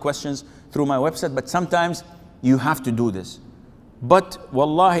answer only questions through my website, but sometimes you have to do this. But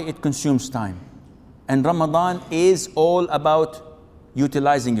wallahi, it consumes time. And Ramadan is all about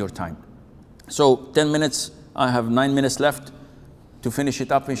utilizing your time. So 10 minutes, I have 9 minutes left to finish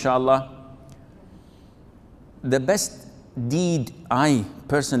it up, inshallah. The best deed I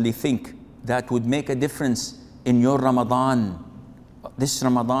personally think that would make a difference in your Ramadan, this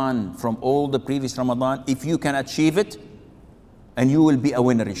Ramadan from all the previous Ramadan, if you can achieve it, and you will be a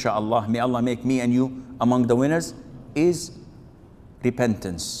winner, inshallah. May Allah make me and you among the winners, is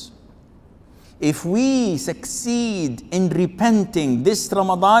repentance. If we succeed in repenting this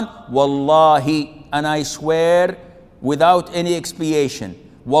Ramadan, wallahi, and I swear without any expiation,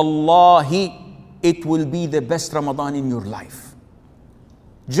 wallahi, it will be the best Ramadan in your life.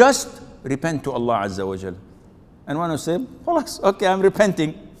 Just repent to Allah Azza wa Jal. And one will say, okay, I'm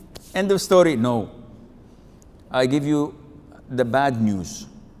repenting. End of story. No. I give you the bad news.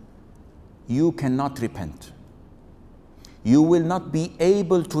 You cannot repent. You will not be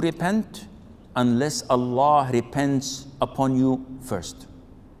able to repent unless Allah repents upon you first.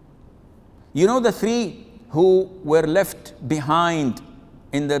 You know the 3 who were left behind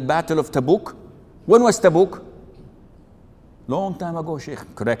in the Battle of Tabuk? When was Tabuk? Long time ago,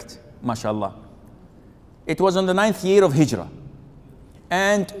 Sheikh. Correct. MashaAllah. It was on the 9th year of Hijrah.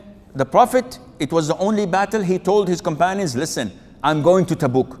 And the Prophet, it was the only battle, he told his companions, listen, I'm going to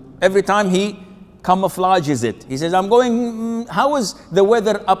Tabuk. Every time he camouflages it. He says, I'm going, how is the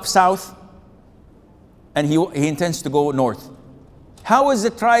weather up south? And he intends to go north. How is the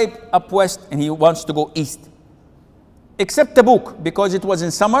tribe up west? And he wants to go east. Except Tabuk, because it was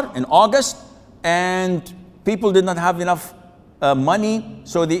in summer, in August, and people did not have enough money,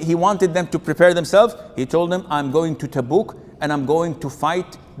 so he wanted them to prepare themselves. He told them, I'm going to Tabuk, and I'm going to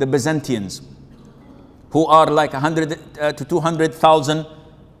fight the Byzantines, who are like 100 to 200,000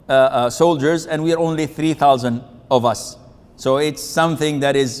 soldiers, and we are only 3,000 of us. So it's something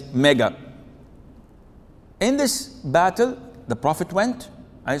that is mega. In this battle, the Prophet went,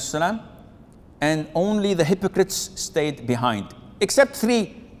 ﷺ, and only the hypocrites stayed behind, except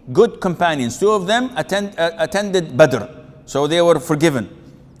 3 good companions. 2 of them attended Badr, so they were forgiven.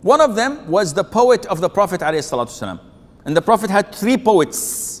 One of them was the poet of the Prophet ﷺ, and the Prophet had 3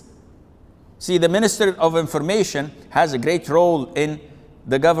 poets. See, the Minister of Information has a great role in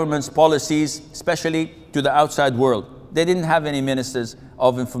the government's policies, especially to the outside world. They didn't have any ministers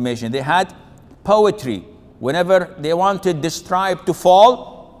of information. They had poetry. Whenever they wanted this tribe to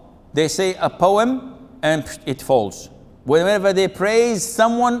fall, they say a poem and it falls. Whenever they praise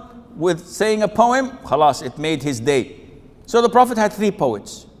someone with saying a poem, khalas, it made his day. So the Prophet had 3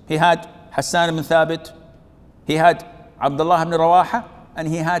 poets. He had Hassan ibn Thabit, he had Abdullah ibn Rawaha, and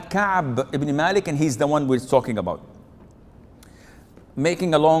he had Ka'b ibn Malik, and he's the one we're talking about.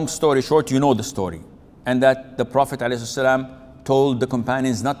 Making a long story short, you know the story. And that the Prophet ﷺ told the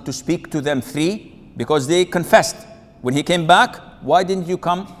companions not to speak to them three because they confessed. When he came back, why didn't you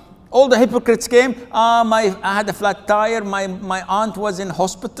come? All the hypocrites came. I had a flat tire. My aunt was in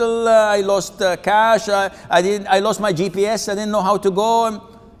hospital. I lost cash. I lost my GPS. I didn't know how to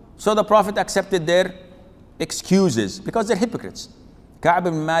go. So the Prophet accepted their excuses because they're hypocrites. Ka'b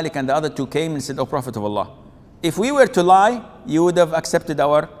ibn Malik and the other two came and said, "O Prophet of Allah, if we were to lie, you would have accepted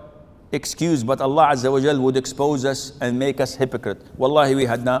our excuse, but Allah Azza wa Jal would expose us and make us hypocrite. Wallahi, we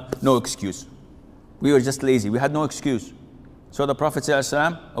had no excuse. We were just lazy. We had no excuse." So the Prophet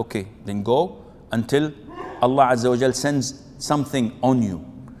said, "Okay, then go until Allah Azza wa Jal sends something on you."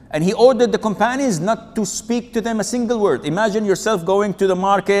 And he ordered the companions not to speak to them a single word. Imagine yourself going to the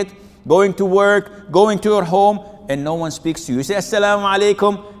market, going to work, going to your home, and no one speaks to you. You say, "Assalamu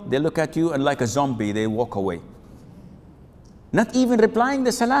alaikum." They look at you and like a zombie, they walk away. Not even replying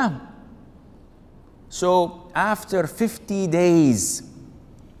the salam. So after 50 days,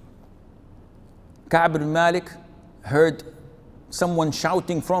 Ka'b ibn Malik heard someone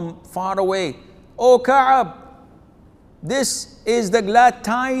shouting from far away, "Oh Ka'b, this is the glad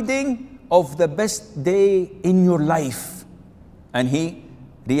tiding of the best day in your life." And he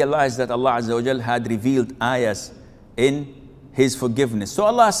realized that Allah Azza wa Jal had revealed ayahs in his forgiveness. So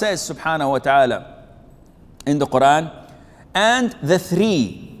Allah says subhanahu wa ta'ala in the Qur'an, "And the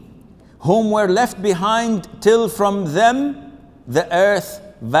three whom were left behind till from them the earth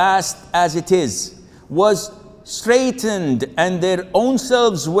vast as it is was straightened, and their own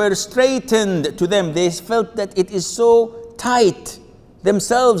selves were straightened to them." They felt that it is so tight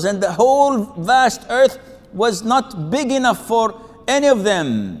themselves, and the whole vast earth was not big enough for any of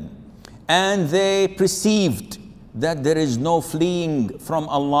them. And they perceived that there is no fleeing from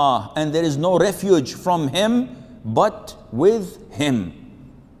Allah, and there is no refuge from Him but with Him.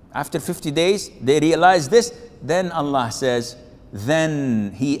 After 50 days, they realized this. Then Allah says,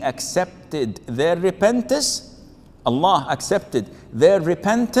 then He accepted their repentance. Allah accepted their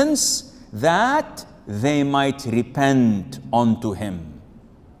repentance that they might repent unto Him.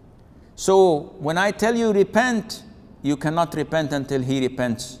 So when I tell you repent, you cannot repent until He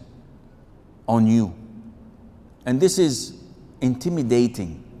repents on you. And this is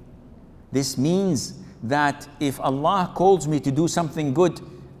intimidating. This means that if Allah calls me to do something good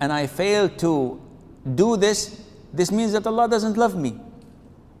and I fail to do this, this means that Allah doesn't love me.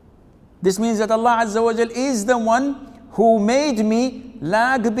 This means that Allah Azza wa Jal is the one who made me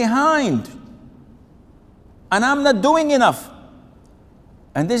lag behind. And I'm not doing enough.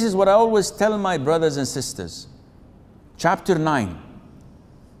 And this is what I always tell my brothers and sisters. Chapter 9.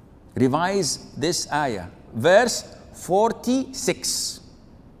 Revise this ayah. Verse 46.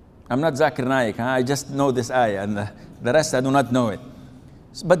 I'm not Zakir Naik, I just know this ayah, and the rest I do not know it.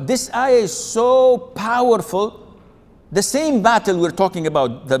 But this ayah is so powerful. The same battle we're talking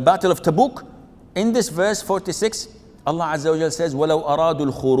about, the battle of Tabuk, in this verse 46, Allah Azza wa Jalla says, وَلَوْ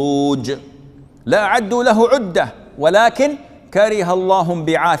أَرَادُوا الْخُرُوجِ لَا عَدُّوا لَهُ عُدَّةً وَلَكِنْ كَرِهَ اللَّهُ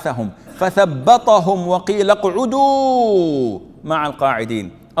بِعَاثَهُمْ فَثَبَّطَهُمْ وَقِيلَ اقْعُدُوا مَعَ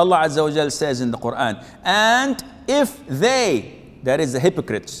الْقَاعِدِينَ. Allah Azza wa Jalla says in the Qur'an, and if they, that is the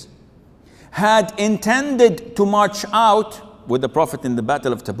hypocrites, had intended to march out with the Prophet in the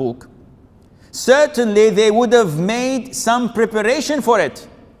battle of Tabuk, certainly they would have made some preparation for it.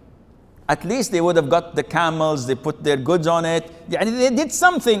 At least they would have got the camels, they put their goods on it, they did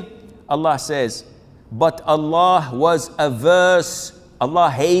something. Allah says, but Allah was averse, Allah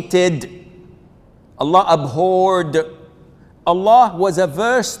hated, Allah abhorred, Allah was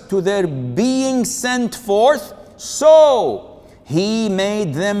averse to their being sent forth, so He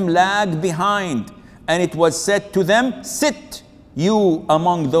made them lag behind. And it was said to them, sit you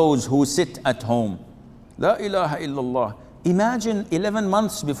among those who sit at home. La ilaha illallah. Imagine 11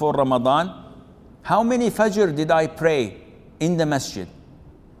 months before Ramadan, how many Fajr did I pray in the masjid?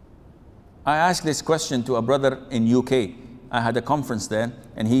 I asked this question to a brother in UK. I had a conference there,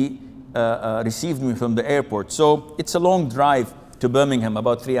 and he received me from the airport. So it's a long drive to Birmingham,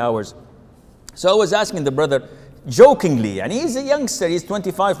 about 3 hours. So I was asking the brother, jokingly, and he's a youngster, he's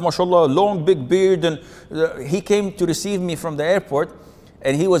 25, mashallah, long big beard, and he came to receive me from the airport,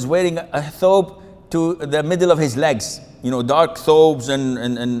 and he was wearing a thobe to the middle of his legs, you know, dark thobes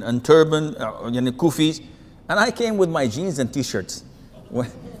and turban, kufis, and I came with my jeans and t-shirts.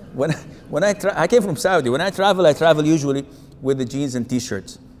 When I came from Saudi, when I travel usually with the jeans and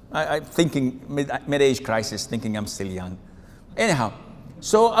t-shirts. I'm thinking mid-age crisis, thinking I'm still young. Anyhow,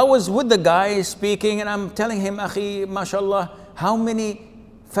 so I was with the guy speaking, and I'm telling him, Akhi, mashallah, how many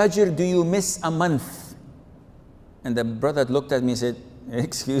Fajr do you miss a month? And the brother looked at me and said,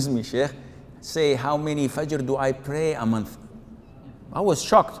 excuse me, Sheikh, say how many Fajr do I pray a month? I was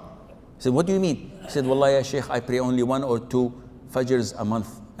shocked. He said, what do you mean? He said, Wallah ya Sheikh, I pray only 1 or 2 Fajrs a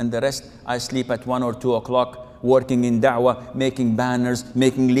month. And the rest, I sleep at 1 or 2 o'clock, working in da'wah, making banners,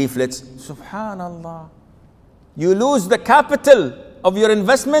 making leaflets. Subhanallah. You lose the capital of your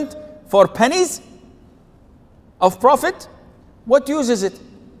investment for pennies of profit. What use is it?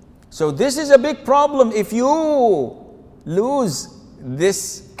 So this is a big problem. If you lose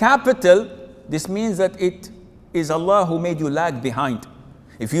this capital, this means that it is Allah who made you lag behind.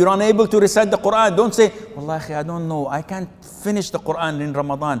 If you're unable to recite the Qur'an, don't say, Wallahi, I don't know, I can't finish the Qur'an in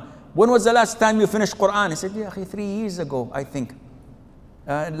Ramadan. When was the last time you finished Qur'an? He said, yeah, 3 years ago, I think.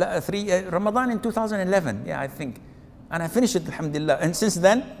 Ramadan in 2011, yeah, I think. And I finished it, alhamdulillah. And since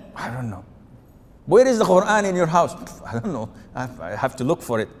then, I don't know. Where is the Qur'an in your house? I don't know. I have to look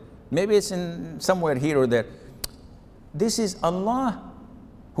for it. Maybe it's in somewhere here or there. This is Allah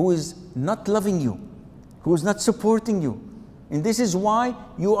who is not loving you, who is not supporting you. And this is why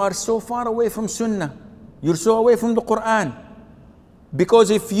you are so far away from Sunnah. You're so away from the Qur'an. Because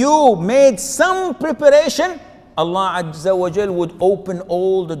if you made some preparation, Allah Azza wa Jal would open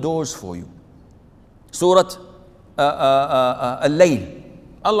all the doors for you. Surah Al-Layl.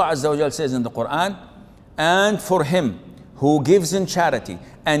 Allah Azza wa Jal says in the Qur'an, and for him who gives in charity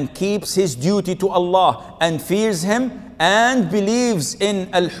and keeps his duty to Allah and fears him and believes in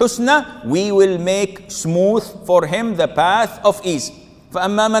Al-Husna, we will make smooth for him the path of ease.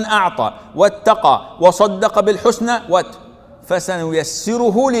 فَأَمَّا مَنْ أَعْطَى وَاتَّقَى وَصَدَّقَ بِالْحُسْنَى what?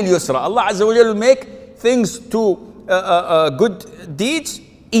 فَسَنُيَسِّرُهُ لِلْيُسْرَى. Allah Azza wa Jal will make things to good deeds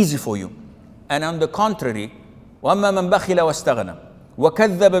easy for you. And on the contrary, وَأَمَّا مَنْ بَخِلَ وَاسْتَغْنَى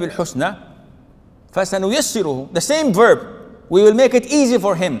وَكَذَّبَ بِالْحُسْنَى فَسَنُيَسِّرُهُ, the same verb, we will make it easy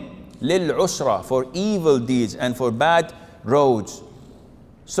for him. لِلْعُسْرَى, for evil deeds and for bad roads.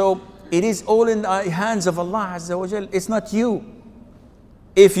 So it is all in the hands of Allah Azza wa Jal. It's not you.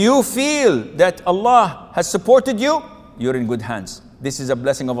 If you feel that Allah has supported you, you're in good hands. This is a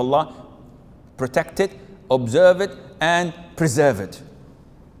blessing of Allah. Protect it, observe it, and preserve it.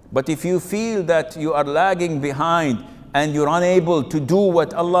 But if you feel that you are lagging behind and you're unable to do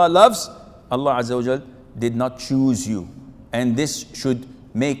what Allah loves, Allah Azza wa Jal did not choose you. And this should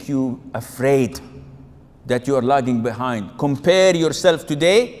make you afraid that you are lagging behind. Compare yourself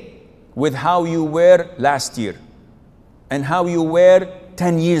today with how you were last year and how you were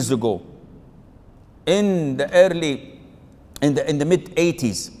 10 years ago. In the mid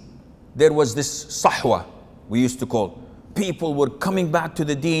 80s, there was this sahwa, we used to call. People were coming back to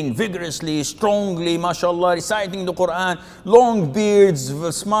the deen vigorously, strongly, mashallah, reciting the Qur'an, long beards,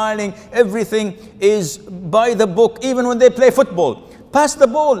 smiling, everything is by the book, even when they play football. Pass the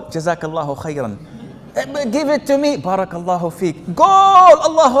ball, Jazakallahu khayran. Give it to me, Barakallahu feek. Goal,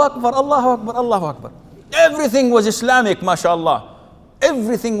 Allahu Akbar, Allahu Akbar, Allahu Akbar. Everything was Islamic, mashallah.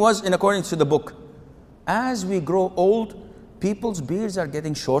 Everything was in accordance to the book. As we grow old, people's beards are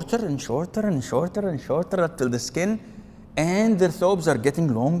getting shorter and shorter and shorter and shorter until the skin, and their thobes are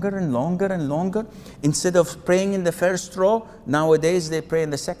getting longer and longer and longer. Instead of praying in the first row, nowadays they pray in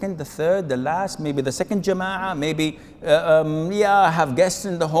the second, the third, the last, maybe the second jama'ah, maybe have guests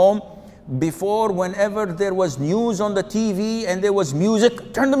in the home. Before, whenever there was news on the TV and there was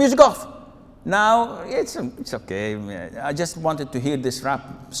music, turn the music off. Now it's okay. I just wanted to hear this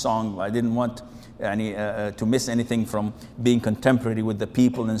rap song. I didn't want to miss anything from being contemporary with the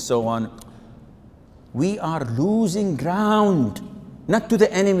people and so on. We are losing ground, not to the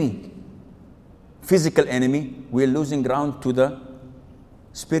enemy, physical enemy. We are losing ground to the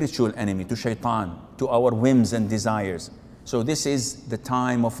spiritual enemy, to shaitan, to our whims and desires. So this is the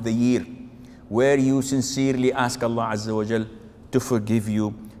time of the year where you sincerely ask Allah Azza wa Jal to forgive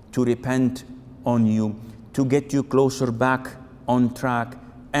you, to repent on you, to get you closer back on track.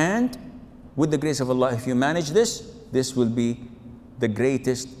 And with the grace of Allah, if you manage this, this will be the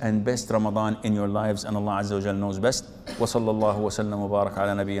greatest and best Ramadan in your lives, and Allah Azza wa Jal knows best. Wa sallallahu wa sallam wa barak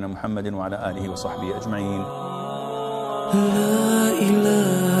ala nabiyyina Muhammadin wa ala alihi wa sahbihi ajma'in. La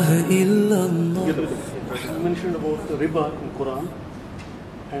ilaha illallah. You mentioned about the riba in Quran,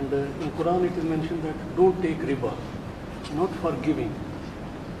 and in Quran it is mentioned that don't take riba, not for giving.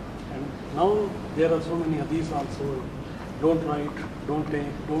 And now there are so many hadiths also, don't write, don't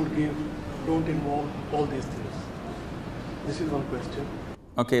take, don't give, don't involve, all these things. This is one question.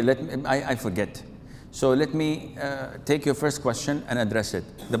 Okay, I forget. So let me take your first question and address it.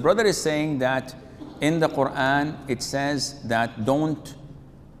 The brother is saying that in the Quran it says that don't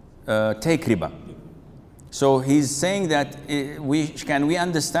take riba. So he's saying that can we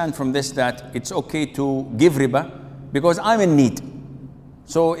understand from this that it's okay to give riba because I'm in need.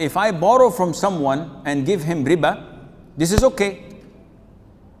 So if I borrow from someone and give him riba, this is okay.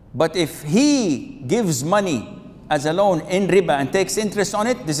 But if he gives money as a loan in riba and takes interest on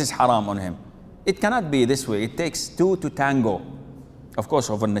it, this is haram on him. It cannot be this way. It takes two to tango. Of course,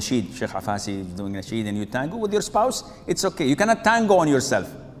 over nasheed, Shaikh Afasi is doing nasheed and you tango with your spouse, it's okay. You cannot tango on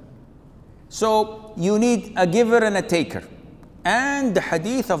yourself. So you need a giver and a taker. And the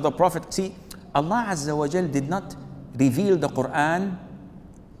hadith of the Prophet, see, Allah Azza wa Jal did not reveal the Qur'an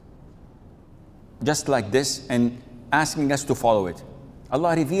just like this and asking us to follow it.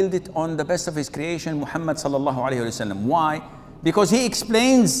 Allah revealed it on the best of His creation, Muhammad sallallahu alayhi wa sallam. Why? Because He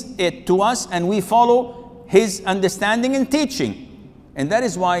explains it to us and we follow His understanding and teaching. And that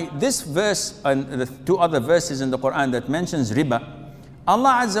is why this verse and the two other verses in the Quran that mentions riba,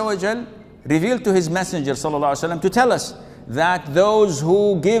 Allah Azza wa Jal revealed to His Messenger sallallahu alaihi wasallam to tell us that those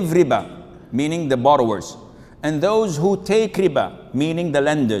who give riba, meaning the borrowers, and those who take riba, meaning the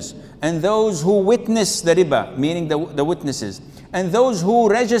lenders, and those who witness the riba, meaning the witnesses, and those who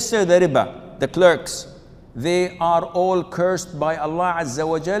register the riba, the clerks, they are all cursed by Allah Azza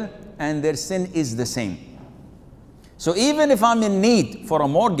wa Jal and their sin is the same. So even if I'm in need for a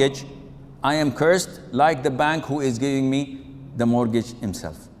mortgage, I am cursed like the bank who is giving me the mortgage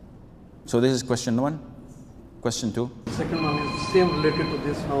himself. So this is question one. Question two. The second one is same related to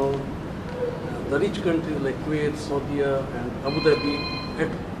this, how the rich countries like Kuwait, Saudi and Abu Dhabi,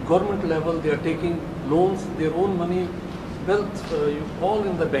 at government level they are taking loans, their own money, wealth, all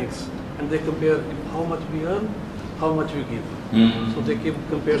in the banks, and they compare how much we earn, how much we give. So they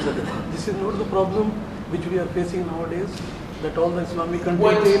compare that. This is not the problem which we are facing nowadays, that all the Islamic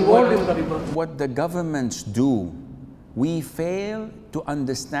countries are involved in the riba. What the governments do, we fail to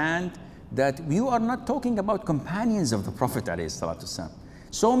understand that you are not talking about companions of the Prophet ﷺ.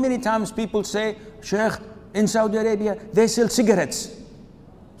 So many times people say, Sheikh, in Saudi Arabia, they sell cigarettes.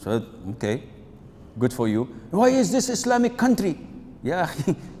 So, okay, good for you. Why is this Islamic country? Yeah,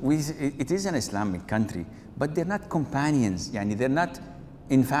 it is an Islamic country, but they're not companions. Yani they're not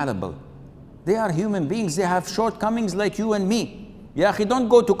infallible. They are human beings. They have shortcomings like you and me. Yeah, don't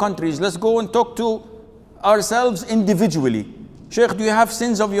go to countries. Let's go and talk to ourselves individually. Sheikh, do you have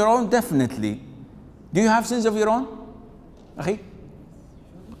sins of your own? Definitely. Do you have sins of your own? Okay.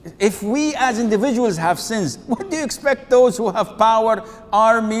 If we as individuals have sins, what do you expect those who have power,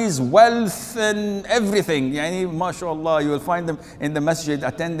 armies, wealth and everything? Yani, mashallah, you will find them in the masjid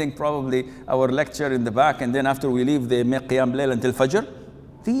attending probably our lecture in the back, and then after we leave they make qiyam layl until fajr.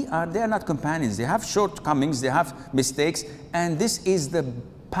 They are not companions. They have shortcomings, they have mistakes, and this is the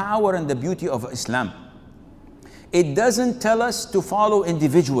power and the beauty of Islam. It doesn't tell us to follow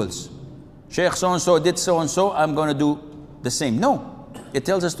individuals. Sheikh so-and-so did so-and-so, I'm going to do the same. No. It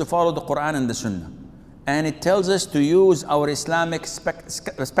tells us to follow the Qur'an and the Sunnah. And it tells us to use our Islamic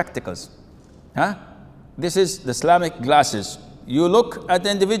spectacles. Huh? This is the Islamic glasses. You look at the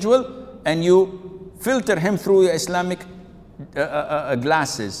individual and you filter him through your Islamic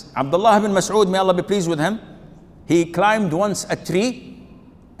glasses. Abdullah ibn Mas'ud, may Allah be pleased with him, he climbed once a tree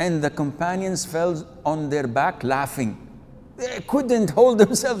and the companions fell on their back laughing. They couldn't hold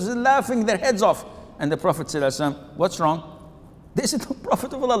themselves, laughing their heads off. And the Prophet said, what's wrong? They said, oh,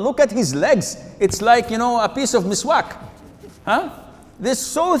 Prophet of Allah, look at his legs. It's like, you know, a piece of miswak. Huh? They're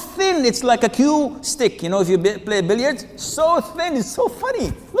so thin, it's like a cue stick. You know, if you play billiards, so thin, it's so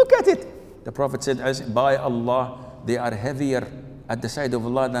funny. Look at it. The Prophet said, by Allah, they are heavier at the side of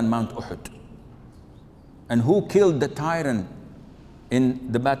Allah than Mount Uhud. And who killed the tyrant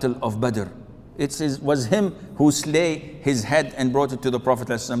in the battle of Badr? It was him who slay his head and brought it to the Prophet.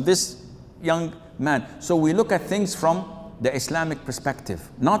 This young man. So we look at things from the Islamic perspective,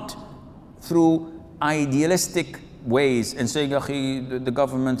 not through idealistic ways and saying, the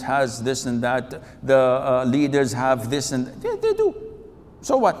government has this and that, the leaders have this and that. Yeah, they do.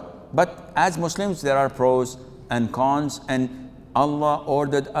 So what? But as Muslims, there are pros and cons, and Allah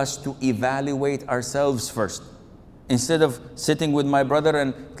ordered us to evaluate ourselves first. Instead of sitting with my brother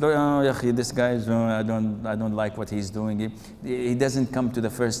and, oh, this guy is, I don't like what he's doing. He doesn't come to the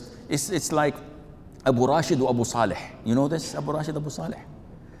first. It's like Abu Rashid or Abu Saleh. You know this, Abu Rashid, Abu Saleh?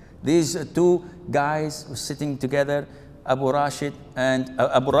 These two guys were sitting together, Abu Rashid and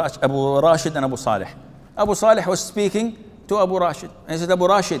Abu Rashid and Abu Saleh. Abu Saleh was speaking to Abu Rashid. And he said, Abu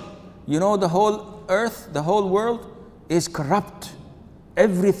Rashid, you know the whole earth, the whole world is corrupt.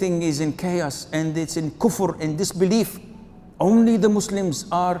 Everything is in chaos and it's in kufr, in disbelief. Only the Muslims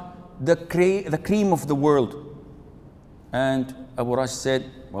are the cream of the world. And Abu Rashid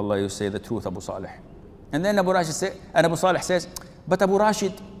said, Wallah, you say the truth, Abu Saleh. And then Abu Rashid said, and Abu Salih says, but Abu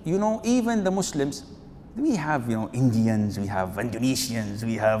Rashid, you know, even the Muslims, we have, you know, Indians, we have Indonesians,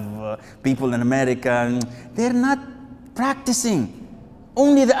 we have people in America, and they're not practicing.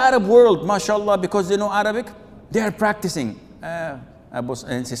 Only the Arab world, mashallah, because they know Arabic, they are practicing.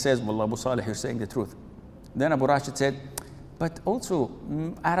 And he says, Wallah, Abu Salih, you're saying the truth. Then Abu Rashid said, but also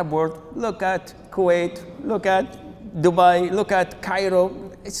Arab world, look at Kuwait, look at Dubai, look at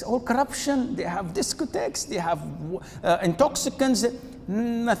Cairo. It's all corruption. They have discotheques, they have intoxicants.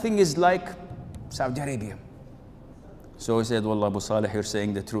 Nothing is like Saudi Arabia. So he said, Wallah, Abu Salih, you're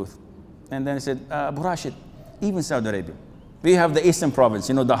saying the truth. And then he said, Abu Rashid, even Saudi Arabia. We have the eastern province,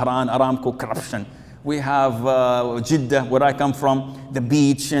 you know, Dahran, Aramco, corruption. We have Jeddah, where I come from, the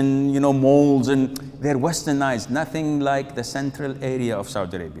beach and, you know, malls, and they're westernized, nothing like the central area of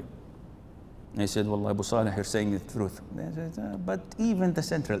Saudi Arabia. And he said, Wallah, Abu Salih, you're saying the truth. Said, but even the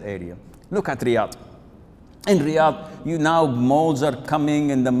central area. Look at Riyadh. In Riyadh, now malls are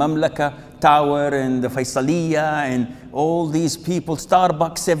coming, and the Mamlaka Tower and the Faisaliya and all these people,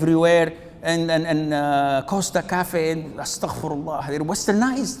 Starbucks everywhere, and Costa Cafe, and astaghfirullah, they're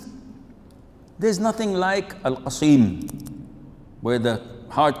westernized. There's nothing like Al-Qasim, where the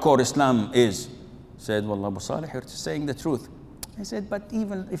hardcore Islam is. Said, Wallah, Abu Salih, you're saying the truth. I said, but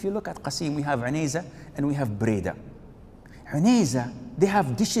even if you look at Qasim, we have Unayza and we have Breda. Unayza, they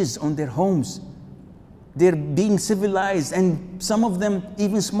have dishes on their homes. They're being civilized, and some of them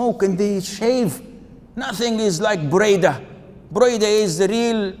even smoke and they shave. Nothing is like Breda. Breda is the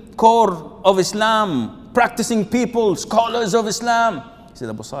real core of Islam, practicing people, scholars of Islam. He said,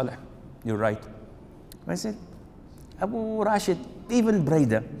 Abu Salih, you're right. I said, Abu Rashid, even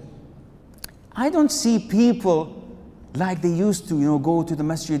Breda, I don't see people like they used to, you know, go to the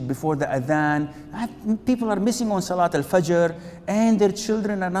masjid before the adhan. People are missing on Salat al-Fajr, and their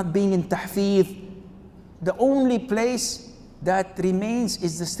children are not being in tahfidh. The only place that remains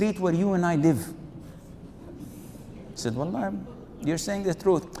is the street where you and I live. I said, Wallah, you're saying the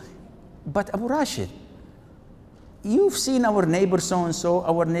truth. But Abu Rashid, you've seen our neighbor so-and-so,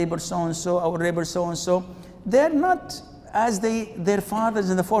 our neighbor so-and-so, our neighbor so-and-so. They're not as their fathers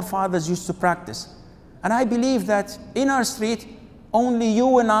and the forefathers used to practice. And I believe that in our street, only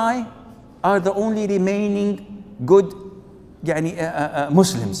you and I are the only remaining good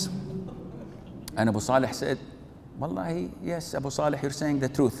Muslims. And Abu Salih said, Wallahi, yes, Abu Salih, you're saying the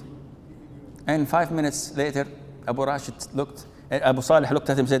truth. And 5 minutes later, Abu Salih looked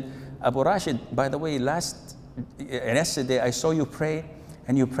at him and said, Abu Rashid, by the way, yesterday I saw you pray,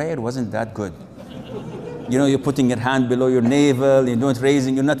 and your prayer wasn't that good. You know, you're putting your hand below your navel, you're not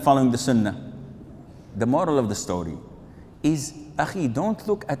raising, you're not following the sunnah. The moral of the story is, Akhi, don't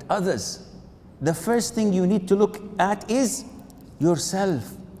look at others. The first thing you need to look at is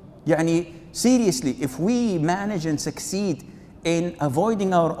yourself. Seriously, if we manage and succeed in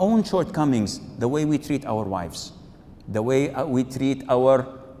avoiding our own shortcomings, the way we treat our wives, the way we treat our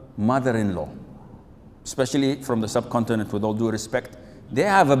mother-in-law, especially from the subcontinent, with all due respect, they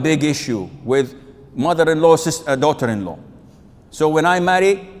have a big issue with mother-in-law, daughter-in-law. So when I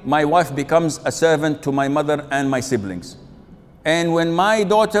marry, my wife becomes a servant to my mother and my siblings. And when my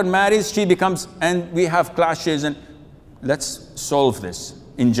daughter marries, she becomes, and we have clashes, and let's solve this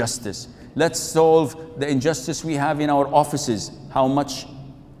injustice. Let's solve the injustice we have in our offices. How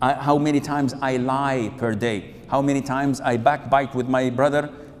many times I lie per day. How many times I backbite with my brother.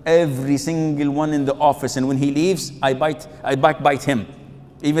 Every single one in the office. And when he leaves, I backbite him.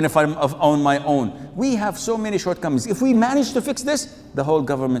 Even if I'm on my own. We have so many shortcomings. If we manage to fix this, the whole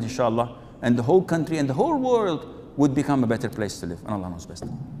government, inshallah, and the whole country and the whole world would become a better place to live. And Allah knows best.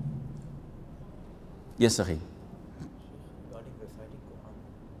 Yes, Akhi. Regarding reciting Qur'an,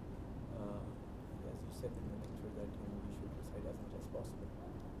 as you said in the lecture that we should recite as much as possible.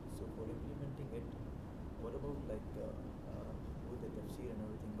 So for implementing it, what about like with the tafsir and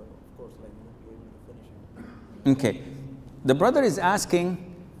everything? But of course, like you won't be able to finish it. Okay. The brother is asking,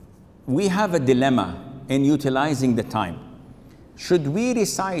 we have a dilemma in utilizing the time. Should we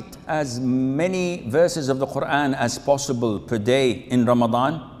recite as many verses of the Qur'an as possible per day in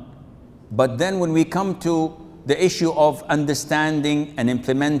Ramadan? But then when we come to the issue of understanding and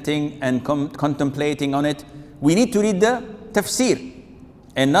implementing and contemplating on it, we need to read the tafsir.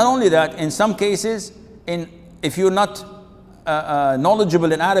 And not only that, in some cases, if you're not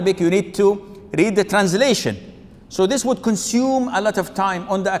knowledgeable in Arabic, you need to read the translation. So this would consume a lot of time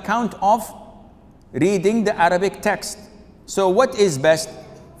on the account of reading the Arabic text. So what is best?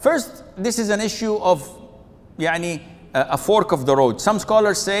 First, this is an issue of a fork of the road. Some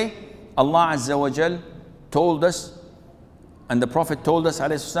scholars say Allah Azza wa Jal told us And the Prophet told us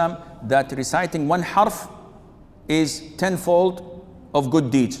ﷺ, that reciting one harf is tenfold of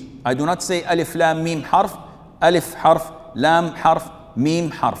good deeds. I do not say alif lam mim harf, alif harf, lam harf, mim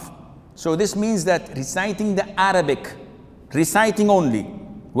harf. So this means that reciting the Arabic, reciting only,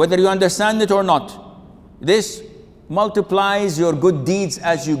 whether you understand it or not, this multiplies your good deeds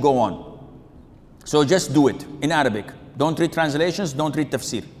as you go on. So just do it in Arabic. Don't read translations, don't read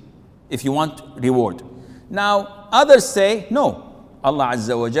tafsir if you want reward. Now others say no. Allah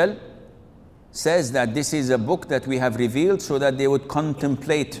Azza wa Jal says that this is a book that we have revealed so that they would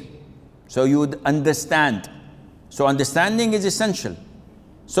contemplate, so you would understand. So understanding is essential.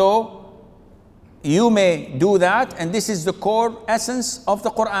 So you may do that, and this is the core essence of the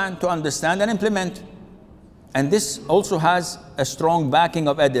Qur'an, to understand and implement. And this also has a strong backing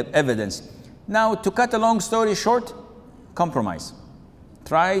of evidence. Now, to cut a long story short, compromise.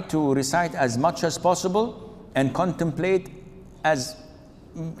 Try to recite as much as possible and contemplate as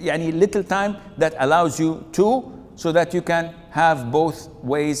little time that allows you to, so that you can have both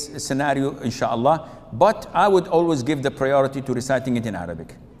ways scenario, inshallah. But I would always give the priority to reciting it in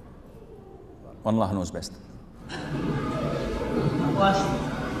Arabic. Allah knows best.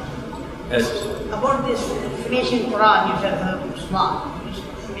 Yes. About this finishing Quran, you said Usman used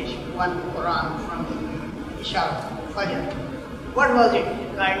to finish one Quran from Isha Fajr. What was it?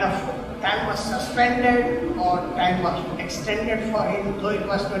 Kind of time was suspended or time was extended for him, though it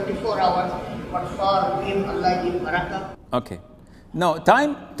was 24 hours, but for him Allah give barakah? Okay. No,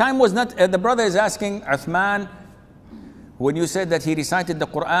 time was not, the brother is asking Uthman, when you said that he recited the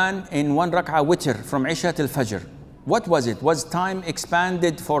Quran in one rak'ah witr from Isha till Fajr, what was it? Was time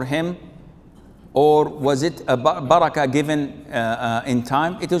expanded for him, or was it a barakah given in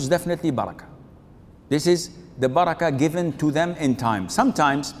time? It was definitely barakah. This is the barakah given to them in time.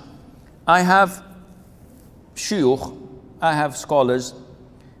 Sometimes I have shuyukh, I have scholars,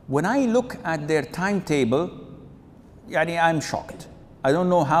 when I look at their timetable, I'm shocked. I don't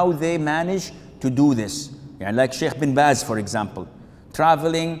know how they manage to do this. Like Sheikh bin Baz, for example,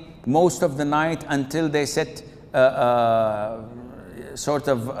 traveling most of the night until they set their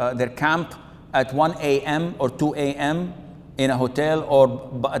camp at 1 a.m. or 2 a.m. in a hotel or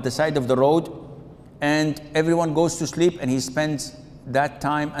at the side of the road, and everyone goes to sleep and he spends that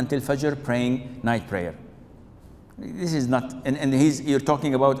time until Fajr praying night prayer. This is not, and you're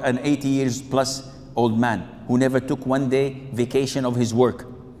talking about an 80 years plus old man who never took one day vacation of his work.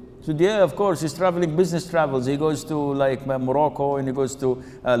 So yeah, of course, he's traveling business travels. He goes to like Morocco and he goes to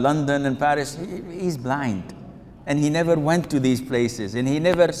London and Paris. He's blind. And he never went to these places, and he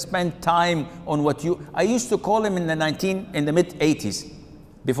never spent time on what you... I used to call him in the mid-80s,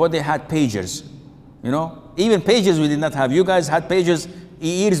 before they had pagers. Even pagers we did not have. You guys had pagers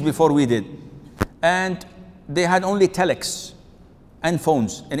years before we did. And they had only telex and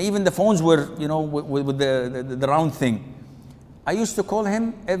phones. And even the phones were, with the round thing. I used to call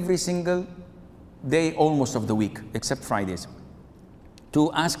him every single day almost of the week, except Fridays,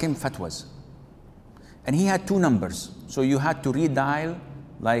 to ask him fatwas. And he had 2 numbers. So you had to redial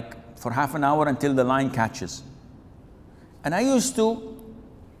like for half an hour until the line catches. And I used to,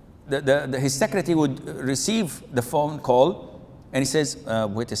 his secretary would receive the phone call and he says,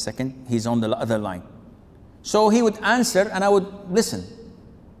 wait a second, he's on the other line. So he would answer and I would listen.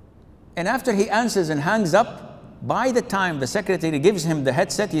 And after he answers and hangs up, by the time the secretary gives him the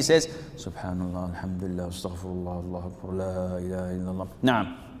headset, he says, Subhanallah, Alhamdulillah, Astaghfirullah, Allah Akbar, La ilaha illallah.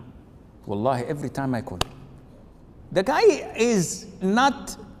 Naam. Wallahi, every time I call. The guy is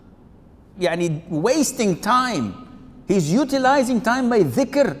not wasting time. He's utilizing time by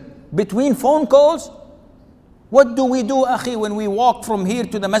dhikr between phone calls. What do we do, akhi, when we walk from here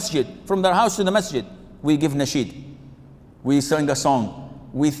to the masjid, from their house to the masjid? We give nasheed. We sing a song.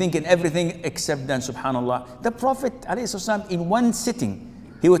 We think in everything except then, subhanallah. The Prophet ﷺ, in one sitting,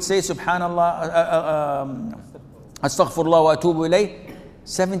 he would say subhanallah, astaghfirullah wa atubu ilayh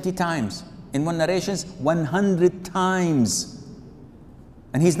 70 times. In one narrations, 100 times.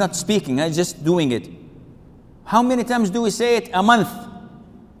 And he's not speaking, he's just doing it. How many times do we say it? A month.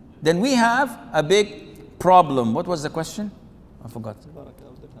 Then we have a big problem. What was the question? I forgot.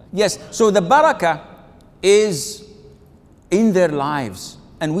 Yes, so the barakah is in their lives.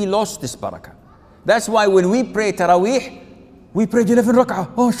 And we lost this barakah. That's why when we pray Taraweeh, we pray 11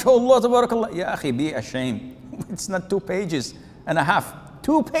 rak'ah. Oh, inshallah, tabarakallah. Ya akhi, be ashamed. It's not 2 pages and a half.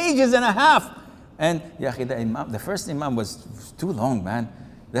 2 pages and a half. And ya akhi, the first imam was too long, man.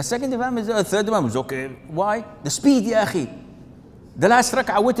 The second imam is, the third imam was okay. Why? The speed, ya akhi. The last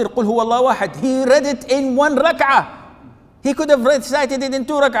rak'ah, witr, qul huwa Allah wahad. He read it in 1 rak'ah. He could have recited it in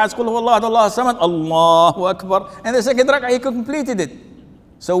 2 rak'ahs. Qul huwallahu ahad, Allahu samad, Allahu Akbar. And the second rak'ah, he completed it.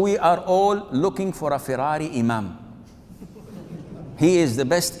 So we are all looking for a Ferrari imam. He is the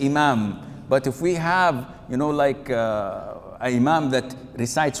best imam. But if we have, you know, like a imam that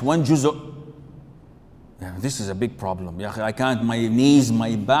recites 1 juz', yeah, this is a big problem. Yeah, I can't, my knees,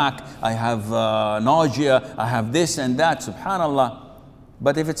 my back, I have nausea, I have this and that, subhanallah.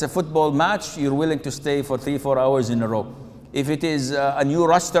 But if it's a football match, you're willing to stay for 3-4 hours in a row. If it is a new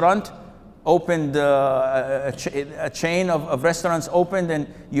restaurant, opened, a chain of restaurants opened and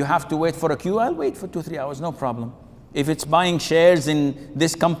you have to wait for a queue, I'll wait for 2-3 hours, no problem. If it's buying shares in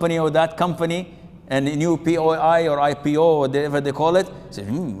this company or that company, and a new POI or IPO or whatever they call it, say,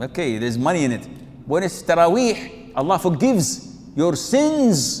 okay, there's money in it. When it's Taraweeh, Allah forgives your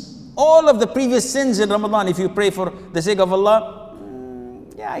sins, all of the previous sins in Ramadan. If you pray for the sake of Allah,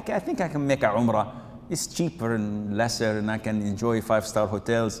 yeah, I think I can make a Umrah. It's cheaper and lesser, and I can enjoy 5-star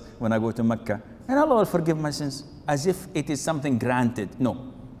hotels when I go to Mecca. And Allah will forgive my sins, as if it is something granted.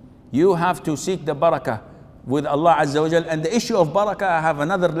 No. You have to seek the barakah with Allah Azza wa Jal. And the issue of barakah, I have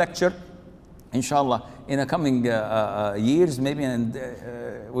another lecture, inshallah, in the coming years, maybe, and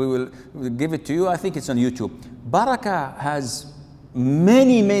we'll give it to you. I think it's on YouTube. Barakah has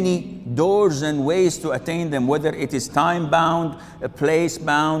many doors and ways to attain them, whether it is time-bound,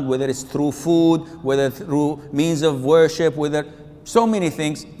 place-bound, whether it's through food, whether through means of worship, whether so many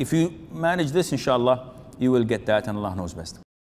things. If you manage this, inshallah, you will get that, and Allah knows best.